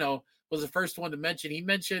Giordano was the first one to mention. He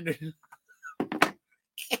mentioned.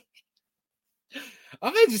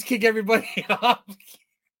 I'm gonna just kick everybody off.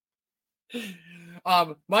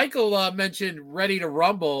 Michael mentioned Ready to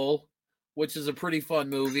Rumble, which is a pretty fun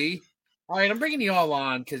movie. All right, I'm bringing you all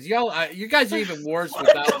on because you guys are even worse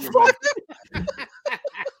without your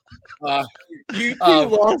You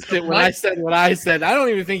lost it when I said what I said. I don't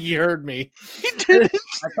even think he heard me. He didn't.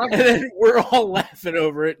 And then we're all laughing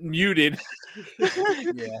over it, muted.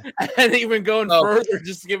 Yeah. And even going further,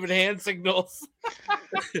 just giving hand signals.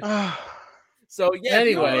 So yeah,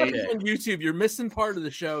 Anyway. anyway, on YouTube, you're missing part of the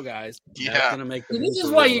show, guys. That's gonna make the This is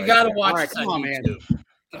blooper why reel you right got to there. watch All right, this come on on, man.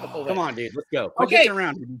 YouTube. Come on, dude. Let's go. Quit Okay. dicking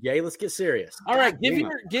around, DDJ. Let's get serious. All right, Damn.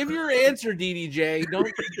 give your answer, DDJ. Don't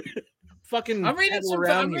fucking. I'm reading peddle some.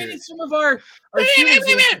 around I'm here. reading some of our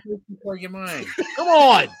students before you mind. Come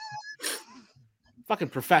on. Fucking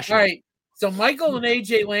professional. All right. So Michael and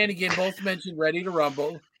AJ Lanigan both mentioned Ready to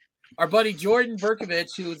Rumble. Our buddy Jordan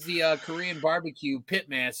Berkovich, who is the Korean barbecue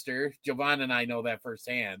pitmaster, Jovan and I know that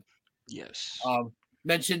firsthand. Yes.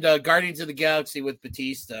 Mentioned Guardians of the Galaxy with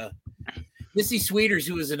Batista. Missy Sweeters,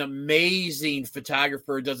 who is an amazing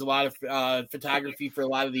photographer, does a lot of photography for a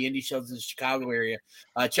lot of the indie shows in the Chicago area.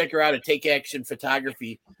 Check her out at Take Action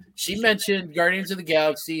Photography. She mentioned Guardians of the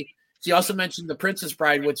Galaxy. She also mentioned The Princess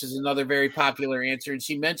Bride, which is another very popular answer. And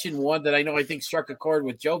she mentioned one that I think struck a chord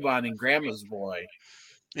with Jovan and Grandma's Boy.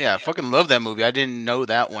 Yeah, I fucking love that movie. I didn't know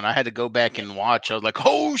that one. I had to go back and watch. I was like,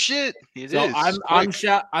 "Oh shit!" It So is.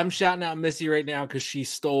 I'm shouting out Missy right now because she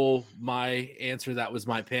stole my answer. That was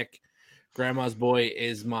my pick. Grandma's Boy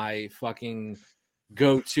is my fucking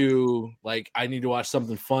go-to. Like, I need to watch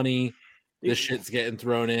something funny. This shit's getting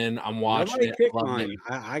thrown in. I'm watching Nobody it. picked Loving mine. it.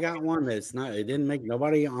 I got one that's not. It didn't make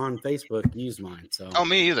nobody on Facebook use mine. So. Oh,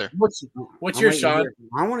 me either. What's yours, Sean?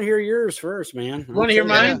 I want to hear yours first, man. You want to hear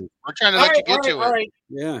mine? We're trying to let you get to it. All right.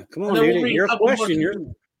 Yeah, come And on, then dude. read Your a couple more.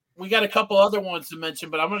 question. We got a couple other ones to mention,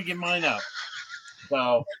 but I'm going to give mine out.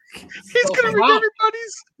 So He's gonna read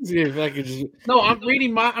everybody's. If I could just... No, I'm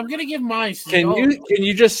reading my. I'm going to give mine. So Can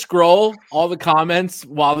you just scroll all the comments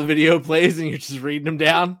while the video plays and you're just reading them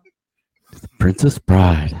down? Princess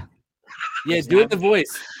Bride, Yeah, do it the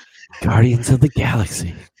voice. Guardians of the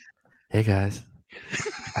Galaxy. Hey guys,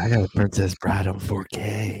 I got a Princess Bride on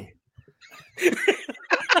 4K.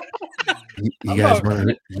 You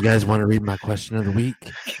guys want to read my question of the week?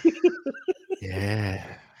 Yeah.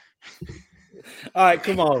 All right,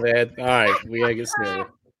 come on, man. All right, we gotta get started.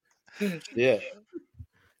 Yeah.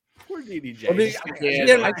 Poor DDJ. I mean,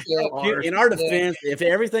 I can't. in our defense, if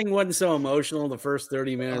everything wasn't so emotional in the first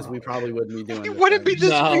 30 minutes, we probably wouldn't be doing It this. wouldn't be this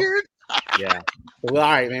No. weird. Yeah. Well,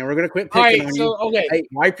 all right, man. We're gonna quit All picking right, on so you. okay. Hey,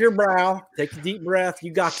 wipe your brow. Take a deep breath.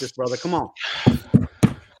 You got this, brother. Come on.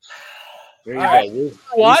 There you All right. go.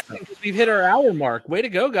 What? We've hit our hour mark. Way to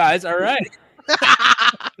go, guys. All right.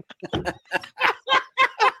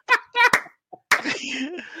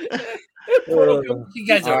 You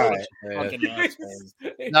guys All are right, fucking assholes.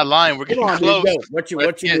 Not lying. We're Come getting on, close. dude, go. What's your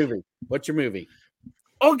Yeah. movie? What's your movie?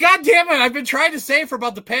 Oh, God damn it. I've been trying to say it for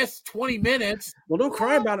about the past 20 minutes. Well, don't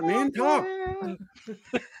cry about it, man. Talk.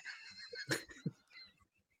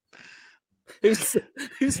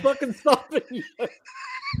 Who's fucking stopping you?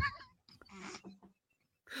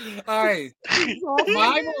 All right.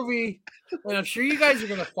 My movie, and I'm sure you guys are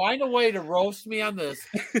going to find a way to roast me on this.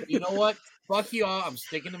 You know what? Fuck you all. I'm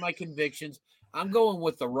sticking to my convictions. I'm going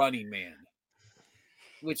with The Running Man,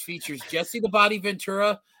 which features Jesse the Body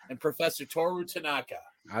Ventura and Professor Toru Tanaka.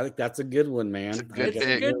 I think that's a good one, man. Good It's a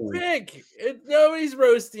pick. good pick. Nobody's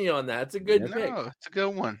roasting you on that. It's a good pick. No, it's a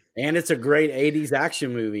good one. And it's a great 80s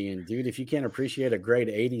action movie. And, dude, if you can't appreciate a great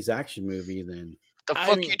 80s action movie, then. The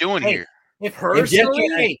fuck you doing hey, here? If her Jesse-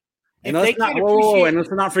 story, And if let's they not, can't whoa, appreciate and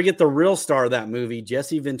let's not forget the real star of that movie,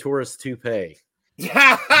 Jesse Ventura's toupee.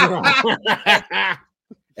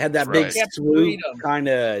 Had that big Right. swoop, kind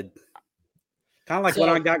of like So, what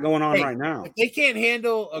I got going on hey, right now. if they can't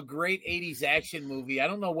handle a great 80s action movie, I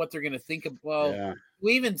don't know what they're going to think of. Well, Yeah.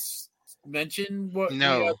 we even mentioned what.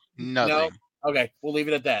 No, nothing. No? Okay, we'll leave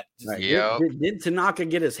it at that. Just- Right. Yeah. Did Tanaka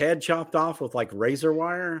get his head chopped off with like razor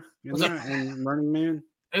wire in Was that in Running Man?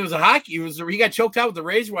 It was a hockey. He got choked out with the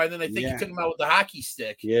razor wire. Then I think Yeah. he took him out with the hockey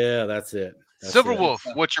stick. Yeah, that's it. That's Silver it. Wolf,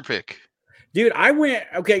 what's your pick? Dude, I went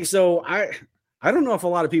okay. So I don't know if a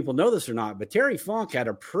lot of people know this or not, but Terry Funk had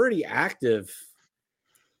a pretty active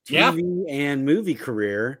TV and movie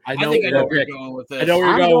career. I I know think I know where where you're going with this. I know where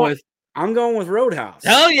you're I'm going going- with. I'm going with Roadhouse.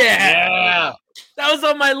 Hell yeah. Yeah. That was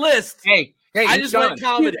on my list. Hey, I just went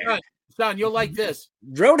comedy. Sean, you'll like this.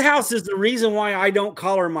 Roadhouse is the reason why I don't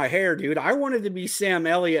color my hair, dude. I wanted to be Sam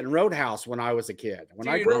Elliott in Roadhouse when I was a kid. When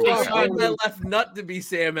I Dude, grew up, I Sean wanted that to- left nut to be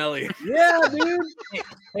Sam Elliott. yeah, dude.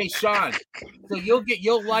 Hey, Sean. So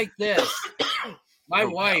you'll like this. My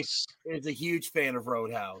Roadhouse. wife is a huge fan of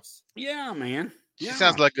Roadhouse. Yeah, man. She Yeah.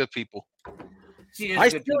 sounds like good people. She is I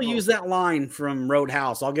good still people. use that line from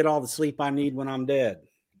Roadhouse. I'll get all the sleep I need when I'm dead.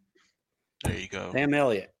 There you go. Sam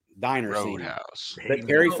Elliott, diner scene. Roadhouse. But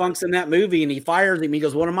Terry Funk's in that movie and he fires him. He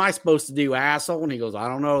goes, "What am I supposed to do, asshole?" And he goes, "I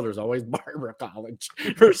don't know. There's always Barbara College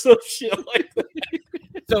or some shit like that."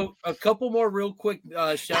 So a couple more real quick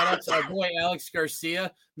shout outs. Our boy Alex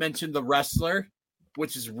Garcia mentioned The Wrestler.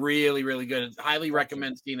 which is really, really good. Highly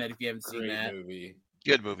recommend seeing that if you haven't seen that. Movie.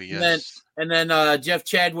 Good movie, yes. And then Jeff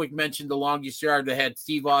Chadwick mentioned The Longest Yard that had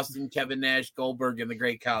Steve Austin, Kevin Nash, Goldberg, and the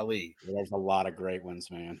Great Khali. There's a lot of great ones,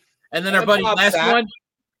 man. And then our buddy Bob last Sapp. one,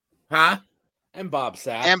 huh? And Bob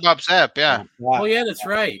Sapp. And Bob Sapp, yeah. Oh yeah, that's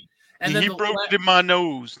right. And then He broke it in my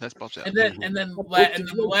nose. That's Bob Sapp. And then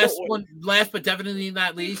the last one, last but definitely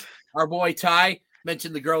not least, our boy Ty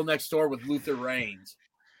mentioned The Girl Next Door with Luther Reigns.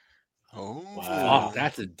 Oh,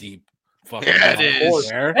 that's a deep fucking. Yeah, it is.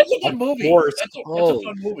 That's a good movie. That's a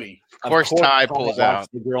fun movie. Of course, Ty pulls out.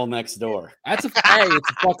 The Girl Next Door. That's it's a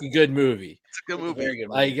fucking good movie. It's a good movie. Very good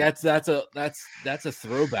Like movie. that's a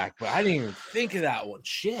throwback, but I didn't even think of that one.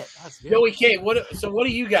 Shit, that's good. Joey K, what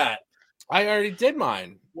do you got? I already did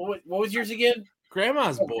mine. What was yours again?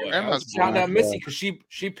 Grandma's Boy. Grandma's Shout Boy. out Missy because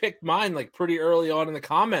she picked mine like pretty early on in the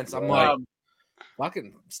comments. I'm like,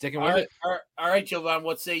 fucking sticking with it. All right, Jovan,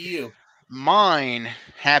 what say you? Mine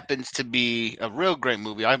happens to be a real great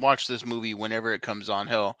movie. I watch this movie whenever it comes on.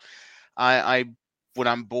 Hell, I when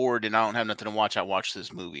I'm bored and I don't have nothing to watch, I watch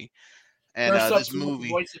this movie. And Dress up this to the movie,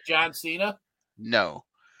 voice of John Cena. no,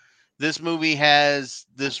 this movie has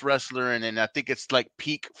this wrestler in it, and I think it's like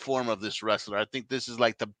peak form of this wrestler. I think this is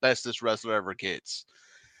like the best this wrestler ever gets.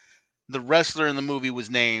 The wrestler in the movie was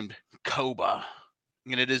named Koba,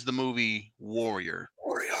 and it is the movie Warrior.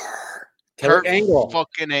 Kurt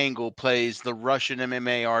fucking Angle plays the Russian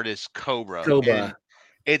MMA artist Cobra. And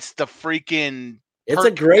it's the freaking. It's a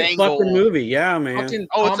great fucking movie. Yeah, man. Fucking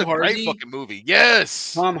Oh, it's Tom a great Hardy. fucking movie.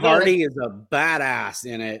 Yes. Tom Hardy is a badass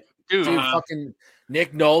in it. Dude, Fucking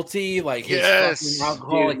Nick Nolte, like his Yes. fucking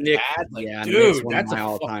alcoholic Dude, Nick- dad. Like, yeah, dude, Nick's one of that's my a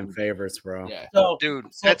all-time fucking, favorites, bro. yeah. dude,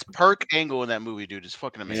 that's Perk Angle in that movie, dude. It's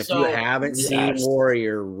fucking And amazing. if you haven't seen Yes.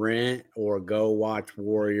 Warrior, rent or go watch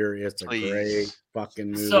Warrior. It's a Please. great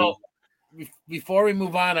fucking movie. So before we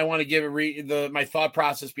move on, I want to give my thought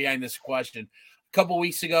process behind this question. A couple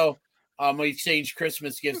weeks ago, we exchanged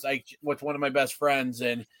Christmas gifts with one of my best friends,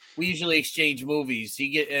 and we usually exchange movies.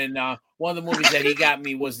 One of the movies that he got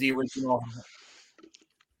me was the original.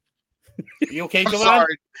 You okay, I'm Jovan?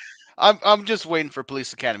 sorry. I'm just waiting for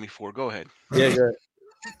Police Academy 4. Go ahead. yeah, good.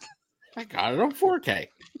 I got it on 4K.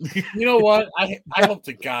 You know what? I hope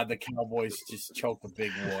to God the Cowboys just choke a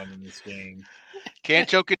big one in this game. Can't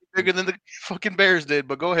choke it bigger than the fucking Bears did,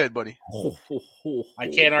 but go ahead, buddy. I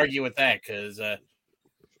can't argue with that because.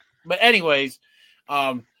 But anyways,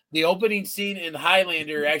 the opening scene in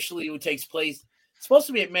Highlander actually takes place. It's supposed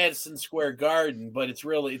to be at Madison Square Garden, but it's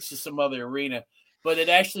just some other arena. But it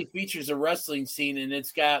actually features a wrestling scene, and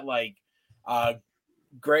it's got like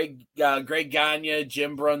Greg Gagne,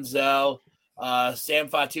 Jim Brunzell, Sam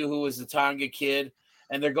Fatu, who was the Tonga Kid,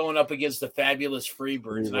 and they're going up against the Fabulous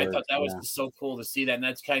Freebirds. And I thought that was just so cool to see that, and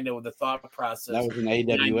that's kind of the thought process. That was an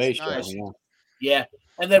AWA show. Nice. Yeah.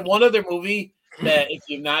 And then one other movie that if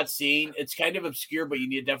you've not seen, it's kind of obscure, but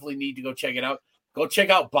you definitely need to go check it out. Go check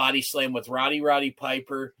out Body Slam with Roddy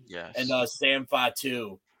Piper Yes. and Sam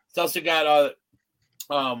Fatu. It's also got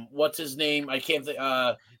what's his name? I can't think.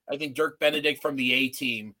 I think Dirk Benedict from the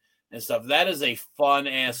A-Team and stuff. That is a fun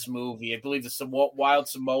ass movie. I believe the Wild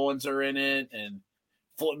Samoans are in it, and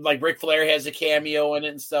like Ric Flair has a cameo in it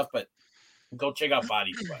and stuff. But go check out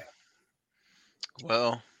Body Slam.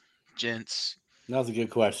 Well, gents, That was a good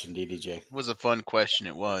question, DDJ. it was a fun question.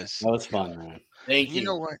 It was. That was fun, man. Thank you. You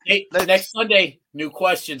know what? Hey, next Sunday, new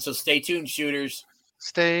question. So stay tuned, shooters.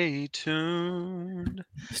 Stay tuned.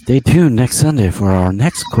 Stay tuned next Sunday for our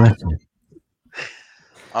next question.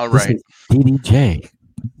 All This right. is DDJ.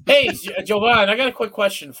 Hey, Jovan, I got a quick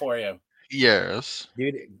question for you. Yes.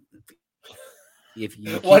 Dude, if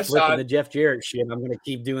you keep What's flipping on? the Jeff Jarrett shit, I'm going to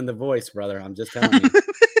keep doing the voice, brother. I'm just telling you.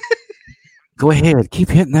 Go ahead, keep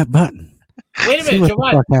hitting that button. Wait a See minute,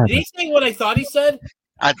 what the Jovan. fuck Did he say what I thought he said?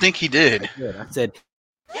 I think he did. Good. I said,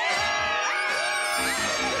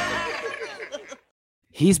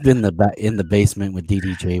 He's been in the basement with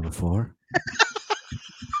DDJ before.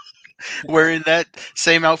 Wearing that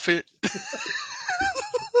same outfit.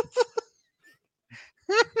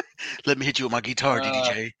 Let me hit you with my guitar,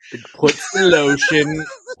 DDJ. It puts the lotion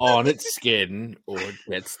on its skin or it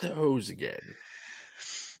gets the hose again.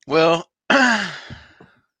 Well, I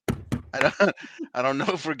don't know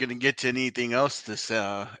if we're gonna get to anything else this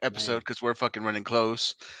episode because we're fucking running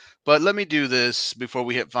close. But let me do this before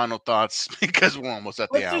we hit final thoughts because we're almost at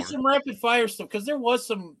the Let's hour. do some rapid fire stuff because there was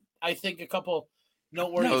some, I think, a couple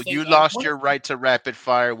noteworthy No, things. you lost your right to rapid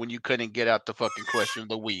fire when you couldn't get out the fucking question of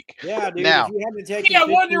the week. yeah, dude. Now- if you hadn't taken Yeah, I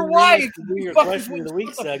wonder 15 why minutes to do your fuckers question of the week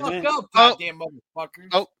shut the fuck segment, up, goddamn motherfuckers.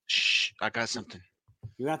 Oh, shh! I got something.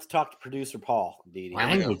 you have to talk to producer Paul, DD.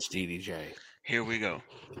 Language, DDJ. Here we go.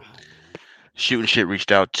 Shooting Shit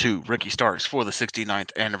reached out to Ricky Starks for the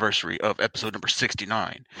 69th anniversary of episode number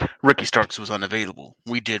 69. Ricky Starks was unavailable.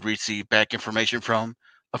 We did receive back information from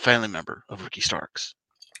a family member of Ricky Starks.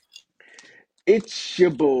 It's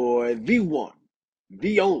your boy, the one,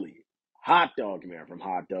 the only Hot Dog Man from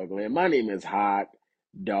Hot Dog Land. My name is Hot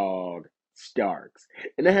Dog Starks,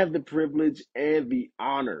 and I have the privilege and the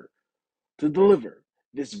honor to deliver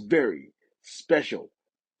this very special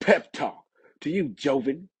pep talk to you,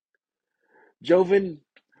 Joven. Joven,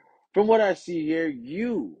 from what I see here,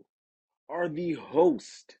 you are the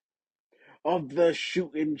host of the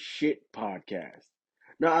Shootin' Shit podcast.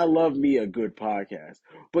 Now, I love me a good podcast,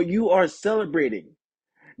 but you are celebrating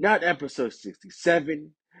not episode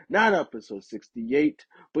 67, not episode 68,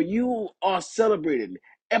 but you are celebrating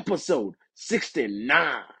episode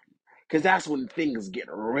 69, because that's when things get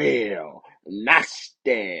real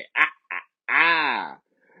nasty.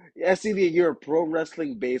 SCD, you're a pro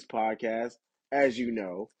wrestling based podcast, as you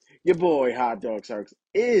know. Your boy Hot Dog Starks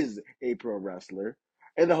is a pro wrestler,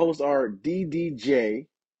 and the hosts are DDJ,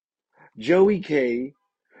 Joey K,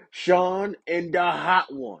 Sean, and the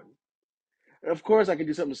Hot One. And of course, I can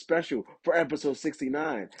do something special for episode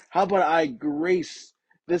 69. How about I grace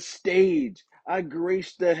the stage? I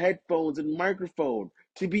grace the headphones and microphone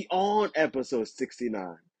to be on episode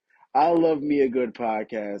 69. I love me a good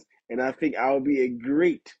podcast, and I think I'll be a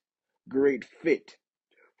great fit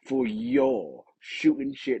for your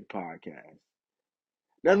Shootin' Shit podcast.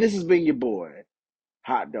 Now, this has been your boy,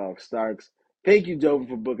 Hot Dog Starks. Thank you, Joven,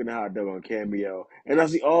 for booking the Hot Dog on Cameo. And I'll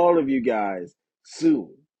see all of you guys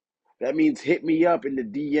soon. That means hit me up in the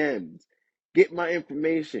DMs. Get my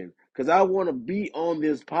information, because I want to be on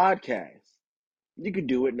this podcast. You can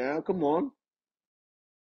do it now. Come on.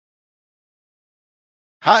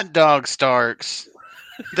 Hot Dog Starks,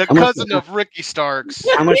 the cousin of Ricky Starks.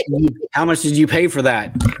 How much did you pay for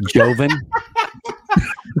that, Joven?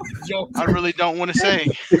 I really don't want to say.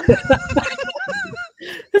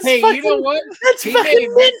 Hey, you know what? He may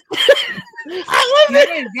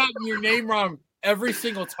have gotten your name wrong every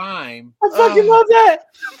single time. I fucking love that.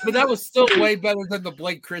 But that was still way better than the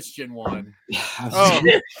Blake Christian one. Oh,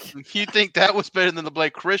 you think that was better than the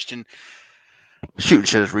Blake Christian? Shooting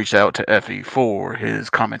Shit has reached out to Effie for his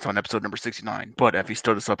comments on episode number 69, but Effie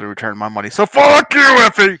stood us up and returned my money. So fuck you,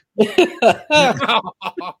 Effie!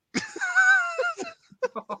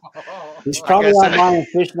 He's probably not buying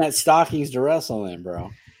fishnet stockings to wrestle in, bro.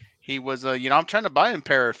 He was, I'm trying to buy him a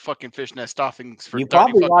pair of fucking fishnet stockings for. You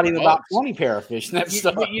probably bought him about 20 pair of fishnet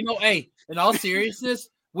stuff. But hey, in all seriousness,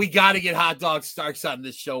 we got to get Hot Dog Starks on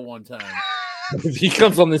this show one time. If he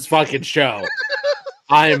comes on this fucking show,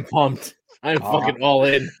 I am pumped. I am fucking all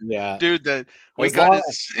in. Yeah, dude. As long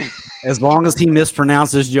as he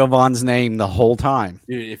mispronounces Jovan's name the whole time.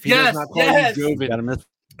 Dude, if he does not call you Joven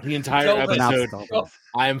the entire episode,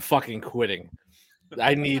 I am fucking quitting.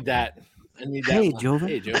 I need that. Hey, Joven.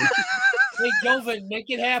 Hey, Joven. Hey, Joven, make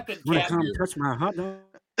it happen. Want to come touch my hot dog?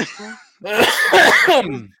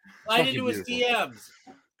 Slide into his DMs.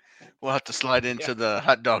 We'll have to slide into the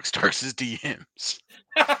Hot Dog Starks' DMs.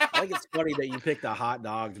 I think it's funny that you picked a hot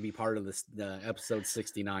dog to be part of the episode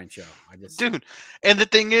 69 show. Dude, and the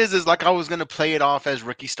thing is like I was gonna play it off as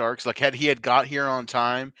Ricky Starks. Like had he got here on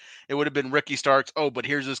time, it would have been Ricky Starks. Oh, but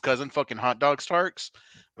here's his cousin, fucking Hot Dog Starks.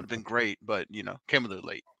 Would have been great, but came a little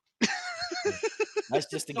late. That's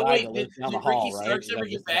just the guy that lives down the hall, right? Starks ever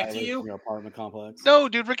get back to you? In your apartment complex? No,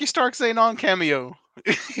 dude, Ricky Starks ain't on Cameo.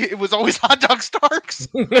 It was always Hot Dog Starks.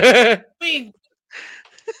 I mean,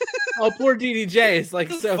 oh, poor DDJ. It's like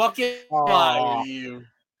so fucking Aw. you.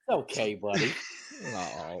 Okay, buddy.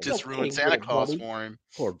 Oh, Just ruined Santa Claus for him.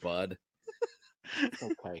 Poor bud.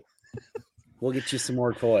 Okay. We'll get you some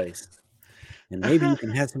more toys. And maybe you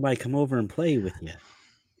can have somebody come over and play with you.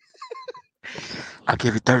 I'll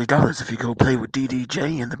give you $30 if you go play with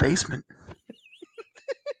DDJ in the basement.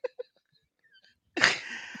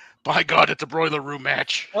 By God, it's a Broiler Room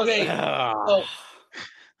match. Okay.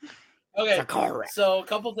 Okay. A so a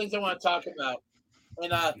couple things I want to talk about.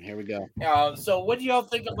 And here we go. So what do y'all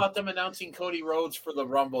think about them announcing Cody Rhodes for the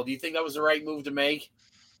Rumble? Do you think that was the right move to make?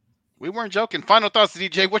 We weren't joking. Final thoughts,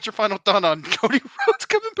 DJ. What's your final thought on Cody Rhodes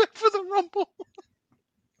coming back for the Rumble?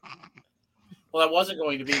 Well, that wasn't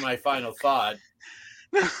going to be my final thought.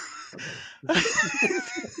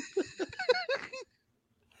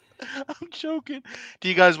 I'm joking. Do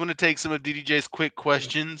you guys want to take some of DDJ's quick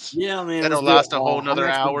questions? Yeah, man. That'll last a whole nother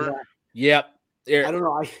hour. Yep. I don't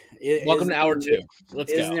know. Welcome to hour 2.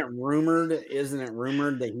 Let's Isn't go. it rumored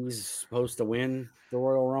that he's supposed to win the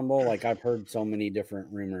Royal Rumble? Like I've heard so many different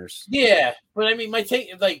rumors. Yeah, but I mean, my take,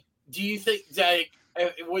 like, do you think that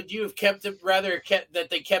Would you have kept it that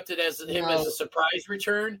they kept it as him as a surprise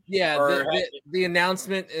return? Yeah, Or the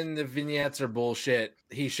announcement and the vignettes are bullshit.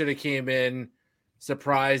 He should have came in,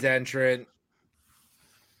 surprise entrant.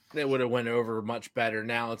 It would have went over much better.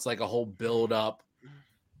 Now it's like a whole build up.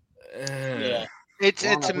 Yeah. It's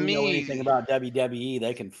Well, to if you know me anything about WWE,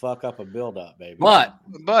 they can fuck up a build up, baby. But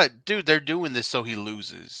dude, they're doing this so he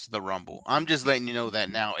loses the Rumble. I'm just letting you know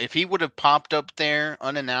that now. If he would have popped up there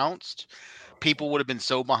unannounced, people would have been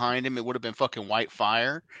so behind him, it would have been fucking white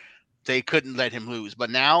fire. They couldn't let him lose.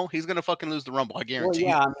 But now he's gonna fucking lose the Rumble. I Well, guarantee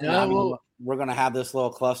yeah, you. I mean, we're gonna have this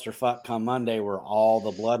little clusterfuck come Monday where all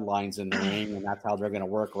the bloodlines in the ring, and that's how they're gonna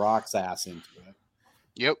work Rock's ass into it.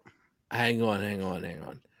 Yep. Hang on.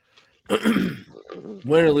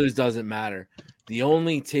 Win or lose doesn't matter. The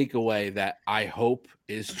only takeaway that I hope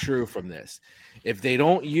is true from this, if they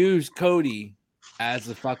don't use Cody as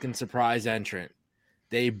the fucking surprise entrant,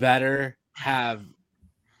 they better have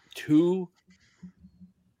 2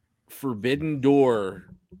 Forbidden Door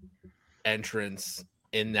entrants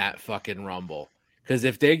in that fucking Rumble. Because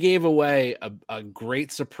if they gave away a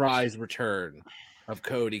great surprise return of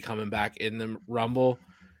Cody coming back in the Rumble,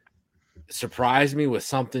 surprise me with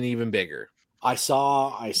something even bigger. I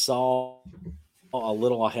saw a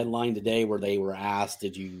little headline today where they were asked,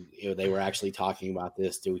 they were actually talking about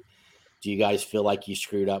this. Do you guys feel like you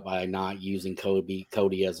screwed up by not using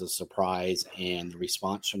Cody as a surprise? And the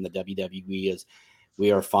response from the WWE is,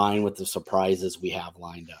 we are fine with the surprises we have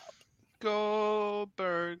lined up.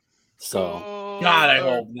 Goldberg. So God, I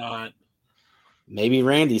hope not. Maybe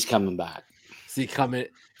Randy's coming back. Is he coming?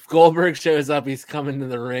 If Goldberg shows up, he's coming to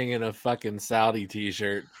the ring in a fucking Saudi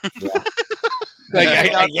t-shirt. Yeah. Like,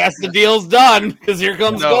 I guess the deal's done because here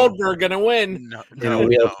comes Goldberg gonna win In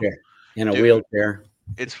a wheelchair.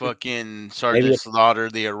 It's fucking Sergeant Slaughter,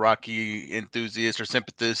 the Iraqi enthusiast or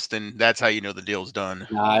sympathist, and that's how you know the deal's done.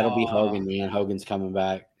 Nah, it'll be Hogan, man. Hogan's coming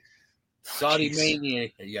back. Saudi Mania.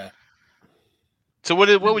 Yeah. So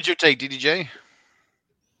what would you take, DDJ?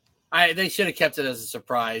 They should have kept it as a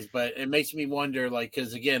surprise, but it makes me wonder,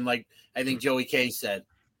 because again, I think Joey K said,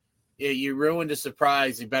 you ruined a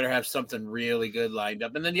surprise. You better have something really good lined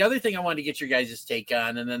up. And then the other thing I wanted to get your guys' take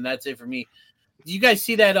on, and then that's it for me. Do you guys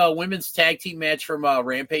see that women's tag team match from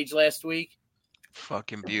Rampage last week?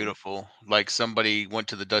 Fucking beautiful. Like somebody went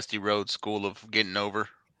to the Dusty Rhodes School of Getting Over.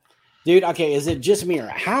 Dude, okay, is it just me or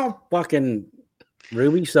how fucking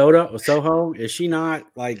Ruby Soho? Is she not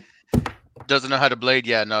doesn't know how to blade?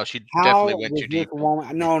 Yeah, no, she how definitely went too deep.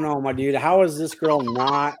 No, my dude. How is this girl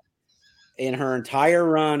not in her entire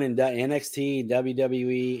run in NXT,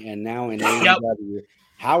 WWE, and now in AEW?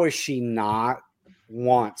 How is she not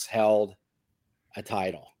once held a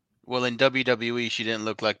title? Well, in WWE, she didn't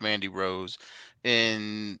look like Mandy Rose.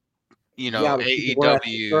 In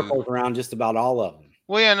AEW, circles around just about all of them.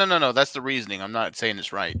 Well, yeah, no. That's the reasoning. I'm not saying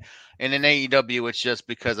it's right. And in AEW, it's just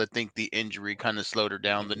because I think the injury kind of slowed her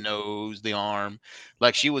down, the nose, the arm.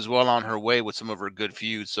 Like she was well on her way with some of her good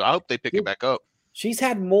feuds. So I hope they pick it back up. She's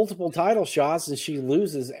had multiple title shots and she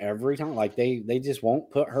loses every time. Like they just won't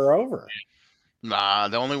put her over. Nah,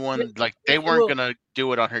 the only one, they weren't going to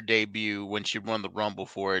do it on her debut when she won the Rumble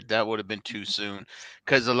for it. That would have been too soon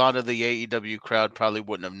because a lot of the AEW crowd probably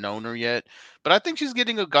wouldn't have known her yet. But I think she's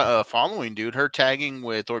getting a following, dude. Her tagging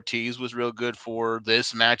with Ortiz was real good for her.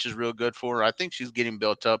 This match is real good for her. I think she's getting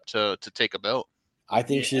built up to take a belt. I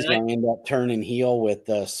think she's going to end up turning heel with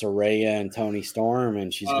Saraya and Tony Storm,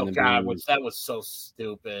 and she's going to that was so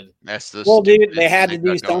stupid. That's the dude, they had to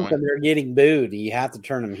do something. They're getting booed. You have to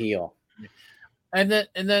turn them heel. And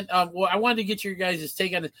then, I wanted to get your guys'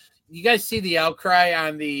 take on it. You guys see the outcry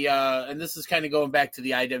on the, and this is kind of going back to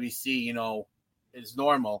the IWC. Is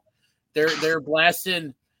normal. They're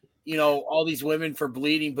blasting, all these women for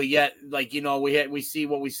bleeding, but yet, we see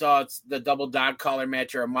what we saw. It's the double dog collar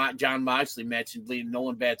match or a John Moxley match and bleeding. No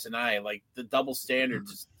one bats an eye. Like the double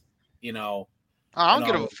standards, I don't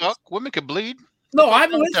give a fuck. Women can bleed. No,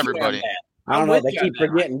 I'm with everybody. You on that. I don't know. They keep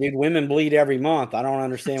forgetting, dude. Women bleed every month. I don't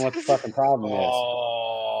understand what the fucking problem is.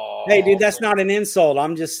 Hey, dude, that's not an insult.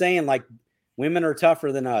 I'm just saying, women are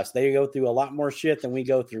tougher than us. They go through a lot more shit than we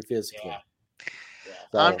go through physically. Yeah.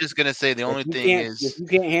 So, I'm just gonna say the only thing is, if you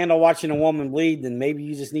can't handle watching a woman bleed, then maybe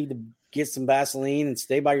you just need to get some Vaseline and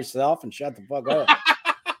stay by yourself and shut the fuck up.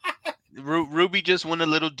 Ruby just went a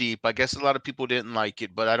little deep. I guess a lot of people didn't like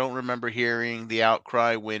it, but I don't remember hearing the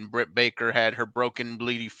outcry when Britt Baker had her broken,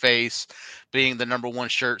 bleedy face, being the #1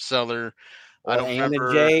 shirt seller. I don't remember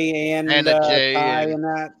Anna Jay and Ty in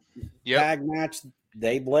that tag match.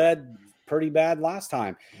 They bled pretty bad last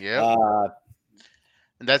time. Yeah.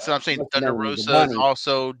 And that's what I'm saying. What's Thunder known as the Rosa has bunny.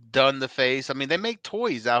 also done the face. I mean, they make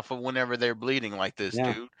toys out of whenever they're bleeding like this,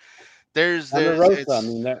 Yeah. dude. There's Thunder Rosa. it's I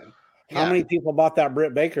mean, how yeah. many people bought that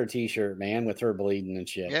Britt Baker T-shirt, man, with her bleeding and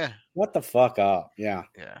shit? Yeah. What the fuck up? Yeah.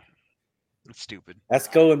 Yeah. It's stupid. That's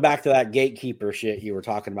going back to that gatekeeper shit you were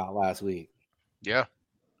talking about last week. Yeah,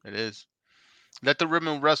 it is. Let the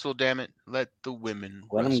women wrestle, damn it. Let the women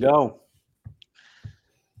Let wrestle. them go.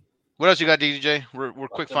 What else you got, DJ? We're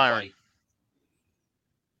quick firing.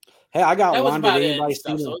 Hey, I got That was one. Did about it anybody and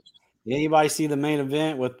stuff, see so did anybody see the main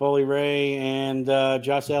event with Bully Ray and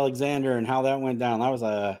Josh Alexander and how that went down? That was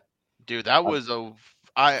a Dude, that was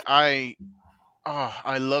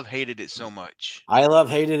I love hated it so much. I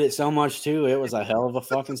hated it so much too. It was a hell of a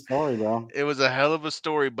fucking story, bro. It was a hell of a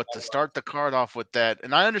story, but to start the card off with that,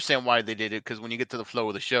 and I understand why they did it, because when you get to the flow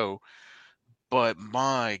of the show, but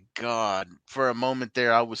my God, for a moment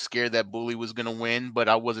there, I was scared that Bully was gonna win, but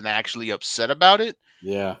I wasn't actually upset about it.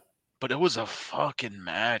 Yeah. But it was a fucking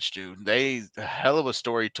match, dude. A hell of a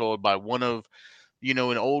story told by one of, an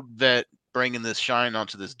old vet bringing this shine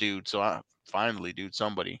onto this dude. So finally, dude,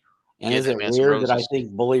 somebody. And is it weird that I think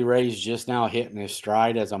Bully Ray's just now hitting his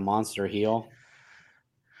stride as a monster heel?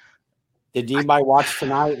 Did anybody watch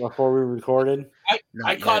tonight before we recorded?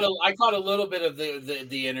 I caught a little bit of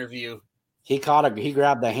the interview. He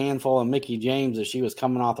grabbed a handful of Mickey James as she was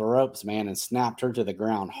coming off the ropes, man, and snapped her to the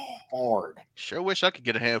ground hard. Sure wish I could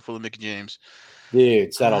get a handful of Mickey James.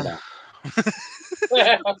 Dude, settle down.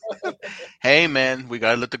 Hey, man, we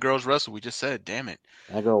gotta let the girls wrestle. We just said, damn it.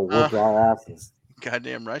 That girl whooped our asses.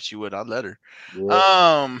 Goddamn right she would. I'd let her.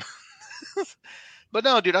 Yeah. But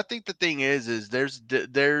no, dude, I think the thing is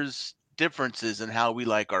there's differences in how we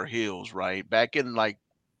like our heels, right? Back in like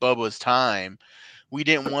Bubba's time, we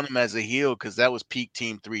didn't want him as a heel because that was peak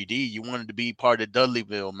Team 3D. You wanted to be part of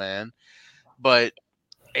Dudleyville, man. But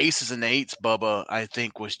Aces and Eights, Bubba, I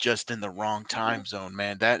think was just in the wrong time zone,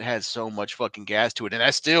 man. That has so much fucking gas to it. And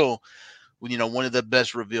that's still, one of the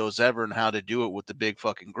best reveals ever and how to do it with the big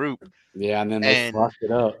fucking group. Yeah, and then they fucked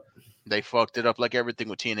it up. They fucked it up like everything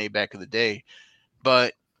with TNA back in the day.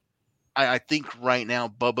 But I think right now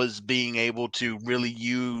Bubba's being able to really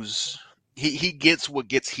use he gets what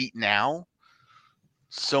gets heat now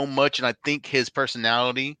so much, and I think his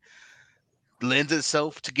personality lends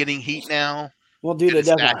itself to getting heat now. Well, dude, it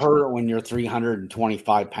doesn't hurt when you're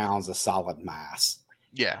 325 pounds of solid mass.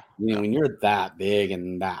 Yeah. When you're that big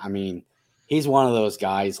and that, I mean, he's one of those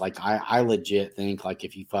guys. Like I legit think like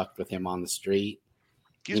if you fucked with him on the street,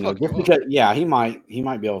 just because, he might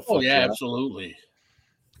be able to. Oh yeah, absolutely.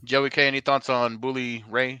 Joey K, any thoughts on Bully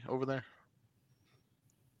Ray over there?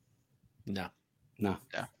 No. Yeah.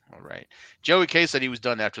 All right. Joey K said he was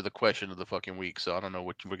done after the question of the fucking week, so I don't know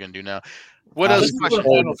what we're gonna do now. What else?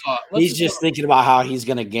 He's just thinking about how he's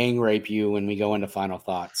gonna gang rape you when we go into final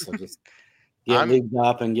thoughts. So just get lubed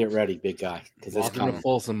up and get ready, big guy, because it's kind of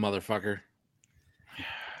Folsom, motherfucker.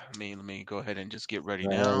 Let me go ahead and just get ready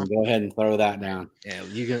now. Go ahead and throw that down. Yeah,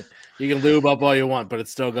 you can lube up all you want, but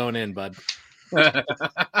it's still going in, bud.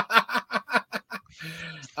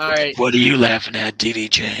 All right. What are you laughing at,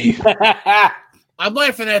 DDJ? I'm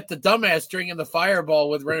laughing at the dumbass drinking the Fireball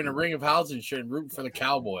with wearing a Ring of Housing shirt and rooting for the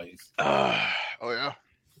Cowboys. Oh yeah.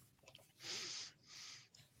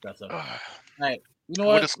 That's all right. You know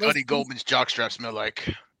what does Scotty Goldman's jockstrap smell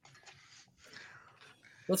like?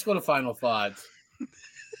 Let's go to final thoughts.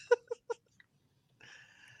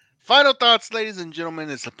 Final thoughts, ladies and gentlemen,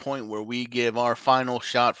 is the point where we give our final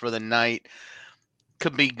shot for the night.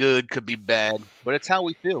 Could be good, could be bad, but it's how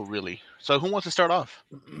we feel, really. So who wants to start off?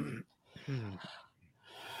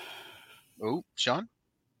 Oh, Sean?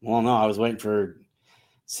 Well, no, I was waiting for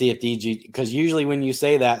see if DG, because usually when you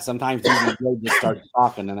say that, sometimes DG just starts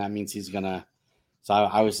talking, and that means he's gonna. So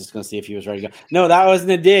I was just gonna see if he was ready to go. No, that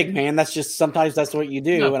wasn't a dig, man. That's just sometimes that's what you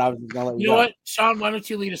do, No. and I was just gonna let you know go. what, Sean? Why don't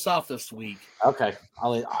you lead us off this week? Okay,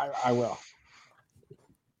 I will.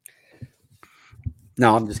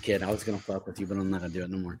 No, I'm just kidding. I was gonna fuck with you, but I'm not gonna do it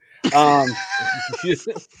no more. I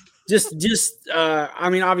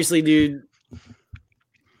mean, obviously, dude,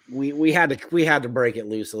 we had to break it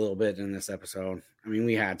loose a little bit in this episode. I mean,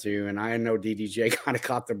 we had to, and I know DDJ kind of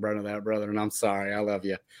caught the brunt of that, brother. And I'm sorry, I love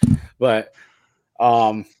you, but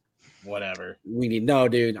whatever.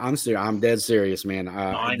 Dude. I'm serious. I'm dead serious, man.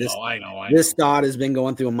 I know. This thought has been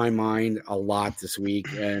going through my mind a lot this week,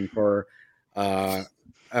 and for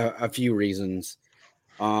a few reasons.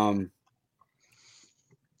 When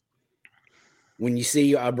you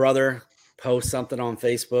see a brother post something on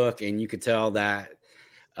Facebook and you could tell that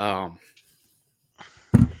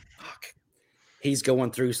he's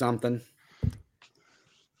going through something,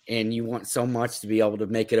 and you want so much to be able to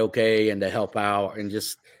make it okay and to help out and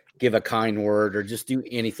just give a kind word or just do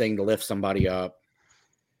anything to lift somebody up.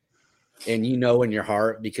 And you know in your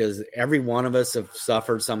heart, because every one of us have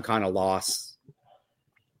suffered some kind of loss.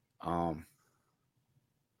 And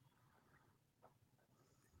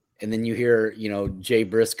then you hear, Jay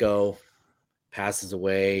Briscoe passes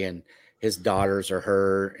away and his daughters are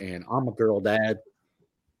hurt, and I'm a girl dad.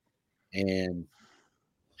 And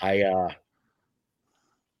I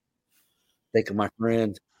think of my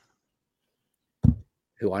friend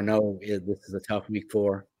who I know this is a tough week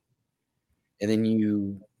for. And then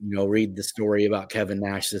you read the story about Kevin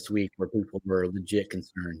Nash this week where people were legit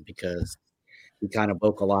concerned because he kind of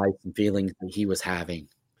vocalized some feelings that he was having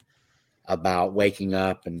about waking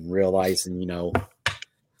up and realizing,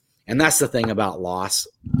 and that's the thing about loss.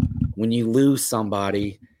 When you lose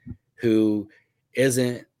somebody who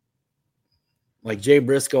isn't like Jay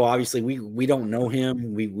Briscoe, obviously we don't know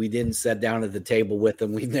him. We didn't sit down at the table with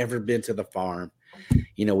him. We've never been to the farm.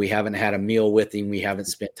 We haven't had a meal with him. We haven't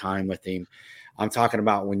spent time with him. I'm talking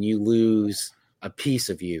about when you lose a piece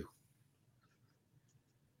of you,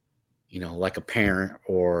 like a parent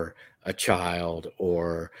or a child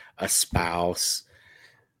or a spouse.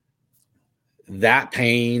 That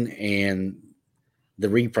pain and the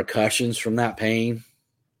repercussions from that pain,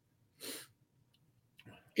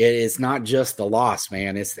 it is not just the loss,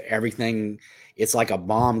 man. It's everything. It's like a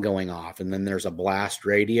bomb going off, and then there's a blast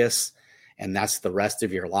radius, and that's the rest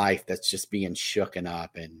of your life that's just being shooken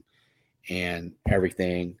up and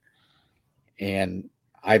everything. And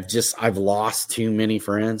I've lost too many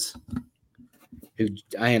friends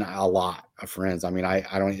a lot of friends. I mean,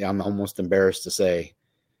 I'm almost embarrassed to say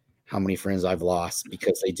how many friends I've lost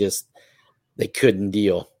because they couldn't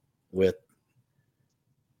deal with,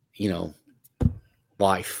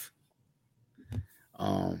 life.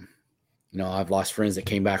 I've lost friends that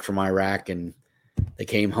came back from Iraq and they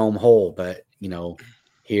came home whole, but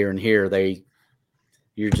here and here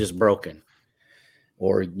you're just broken,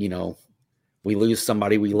 or we lose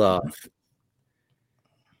somebody we love.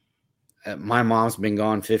 My mom's been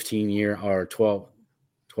gone 15 years or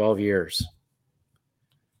 12 years.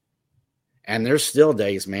 And there's still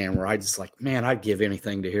days, man, where I just I'd give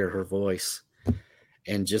anything to hear her voice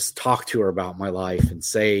and just talk to her about my life and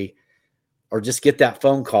say, or just get that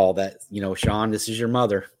phone call that, Sean, this is your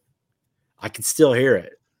mother. I can still hear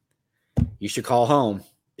it. You should call home,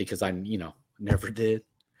 because I, never did.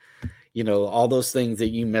 All those things that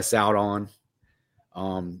you miss out on,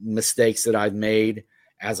 mistakes that I've made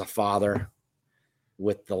as a father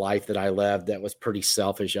with the life that I lived that was pretty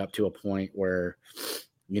selfish up to a point where,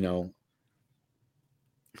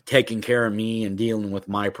 taking care of me and dealing with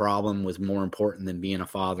my problem was more important than being a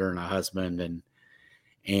father and a husband.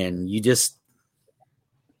 And you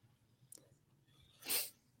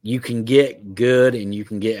can get good and you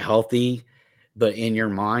can get healthy, but in your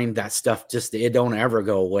mind, that stuff it don't ever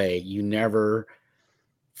go away. You never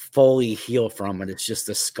fully heal from it. It's just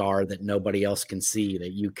a scar that nobody else can see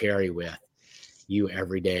that you carry with you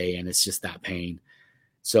every day. And it's just that pain.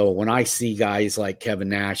 So when I see guys like Kevin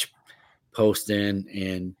Nash posting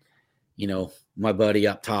and, my buddy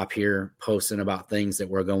up top here posting about things that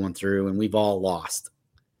we're going through and we've all lost,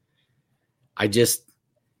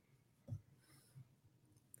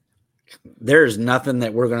 there's nothing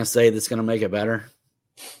that we're going to say that's going to make it better.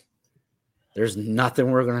 There's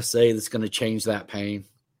nothing we're going to say that's going to change that pain.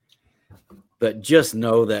 But just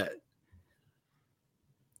know that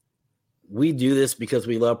we do this because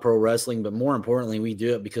we love pro wrestling, but more importantly, we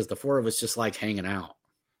do it because the four of us just like hanging out.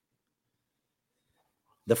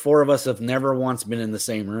 The four of us have never once been in the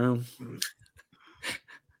same room.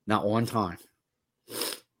 Not one time.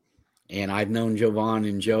 And I've known Jovan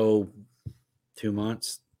and Joe 2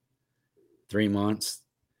 months, 3 months.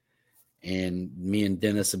 And me and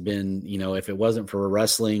Dennis have been, if it wasn't for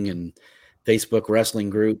wrestling and Facebook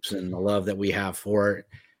wrestling groups and the love that we have for it,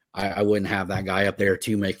 I wouldn't have that guy up there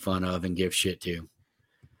to make fun of and give shit to.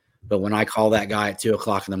 But when I call that guy at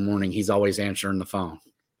 2:00 in the morning, he's always answering the phone.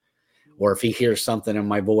 Or if he hears something in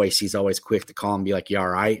my voice, he's always quick to call and be like, "You all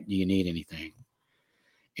right? Do you need anything?"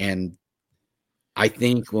 And I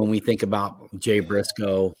think when we think about Jay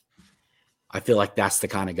Briscoe, I feel like that's the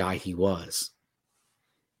kind of guy he was.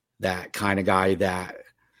 That kind of guy that,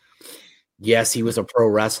 yes, he was a pro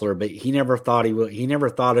wrestler, but he never thought he never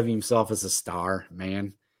thought of himself as a star,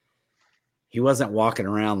 man. He wasn't walking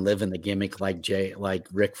around living the gimmick like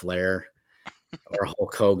Ric Flair or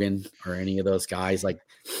Hulk Hogan or any of those guys. Like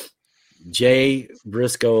Jay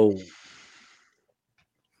Briscoe,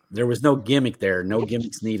 there was no gimmick there. No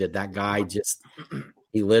gimmicks needed. That guy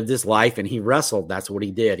he lived his life and he wrestled. That's what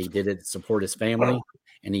he did. He did it to support his family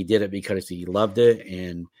and he did it because he loved it.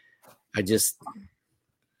 And I just,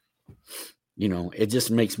 it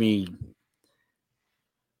just makes me,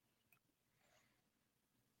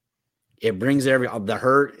 it brings the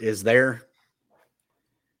hurt is there.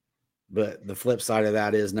 But the flip side of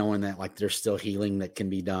that is knowing that like there's still healing that can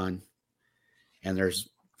be done, and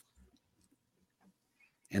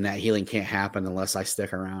that healing can't happen unless I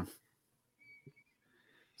stick around.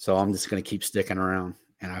 So I'm just going to keep sticking around,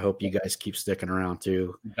 and I hope you guys keep sticking around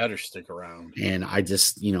too. Better stick around. And I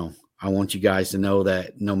just, I want you guys to know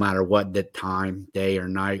that no matter what the time, day or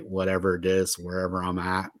night, whatever it is, wherever I'm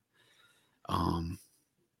at,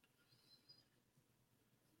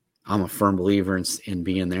 I'm a firm believer in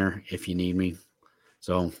being there if you need me.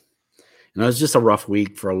 So, it was just a rough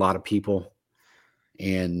week for a lot of people.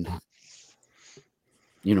 And,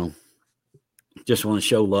 just want to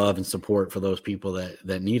show love and support for those people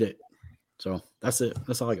that need it. So that's it.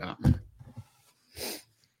 That's all I got.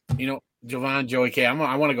 Jovan, Joey K,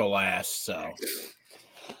 I want to go last. So,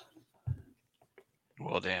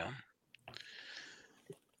 Well, damn.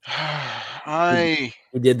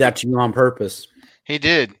 He did that to you on purpose. He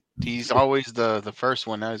did. He's always the first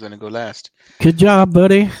one. Now he's going to go last. Good job,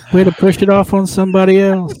 buddy. Way to push it off on somebody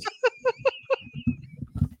else.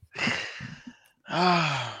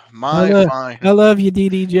 I love you,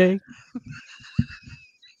 DDJ.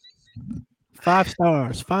 5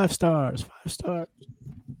 stars. 5 stars. 5 stars.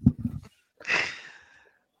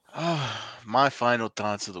 My final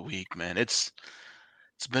thoughts of the week, man. It's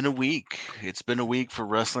been a week. It's been a week for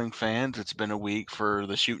wrestling fans. It's been a week for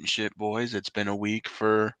the Shooting Shit boys. It's been a week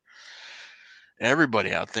for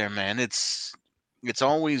everybody out there, man. It's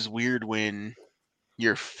always weird when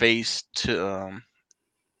you're faced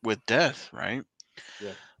with death, right?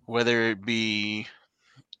 Yeah. Whether it be,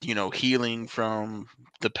 healing from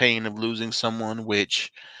the pain of losing someone,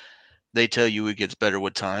 which they tell you it gets better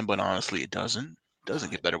with time, but honestly, it doesn't. It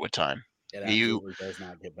doesn't get better with time. It absolutely does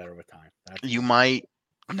not get better with time. You might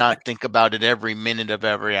not think about it every minute of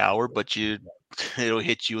every hour, but it'll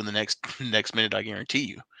hit you in the next minute, I guarantee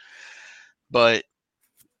you. But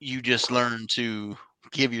you just learn to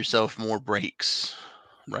give yourself more breaks,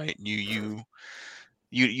 right? You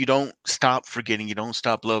don't stop forgetting, you don't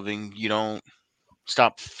stop loving, you don't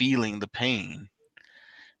stop feeling the pain.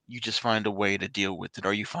 You just find a way to deal with it,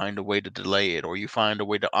 or you find a way to delay it, or you find a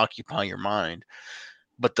way to occupy your mind.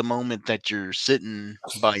 But the moment that you're sitting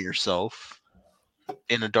by yourself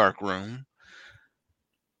in a dark room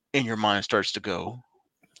and your mind starts to go,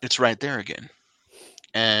 it's right there again.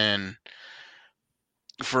 And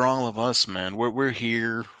for all of us, man, we're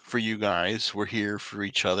here for you guys. We're here for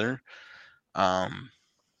each other.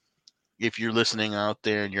 If you're listening out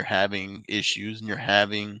there and you're having issues and you're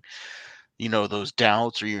having, those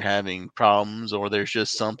doubts, or you're having problems, or there's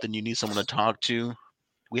just something you need someone to talk to,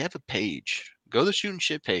 we have a page. Go to the Shooting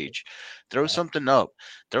Shit page. Throw something up.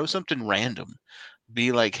 Throw something random.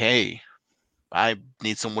 Be like, hey, I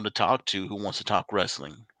need someone to talk to who wants to talk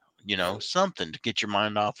wrestling. Something to get your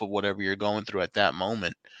mind off of whatever you're going through at that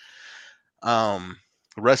moment.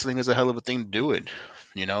 Wrestling is a hell of a thing to do it.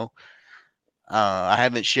 I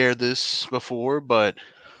haven't shared this before, but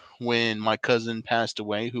when my cousin passed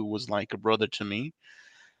away, who was like a brother to me,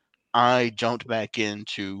 I jumped back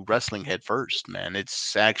into wrestling head first, man.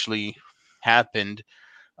 It's actually happened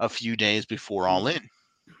a few days before All In.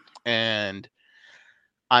 And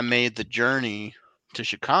I made the journey to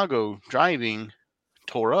Chicago driving,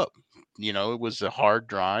 tore up. It was a hard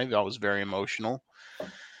drive. I was very emotional.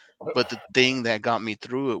 But the thing that got me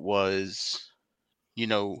through it was,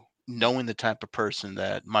 knowing the type of person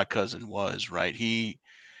that my cousin was, right? He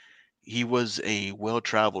was a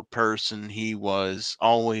well-traveled person. He was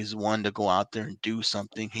always one to go out there and do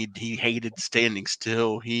something. He hated standing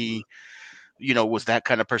still. He, was that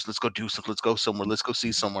kind of person. Let's go do something. Let's go somewhere. Let's go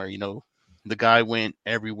see somewhere. The guy went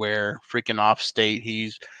everywhere, freaking off state.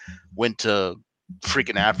 He's went to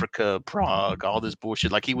freaking Africa, Prague, all this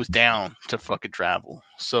bullshit. Like, he was down to fucking travel.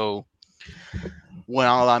 So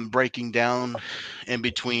while I'm breaking down in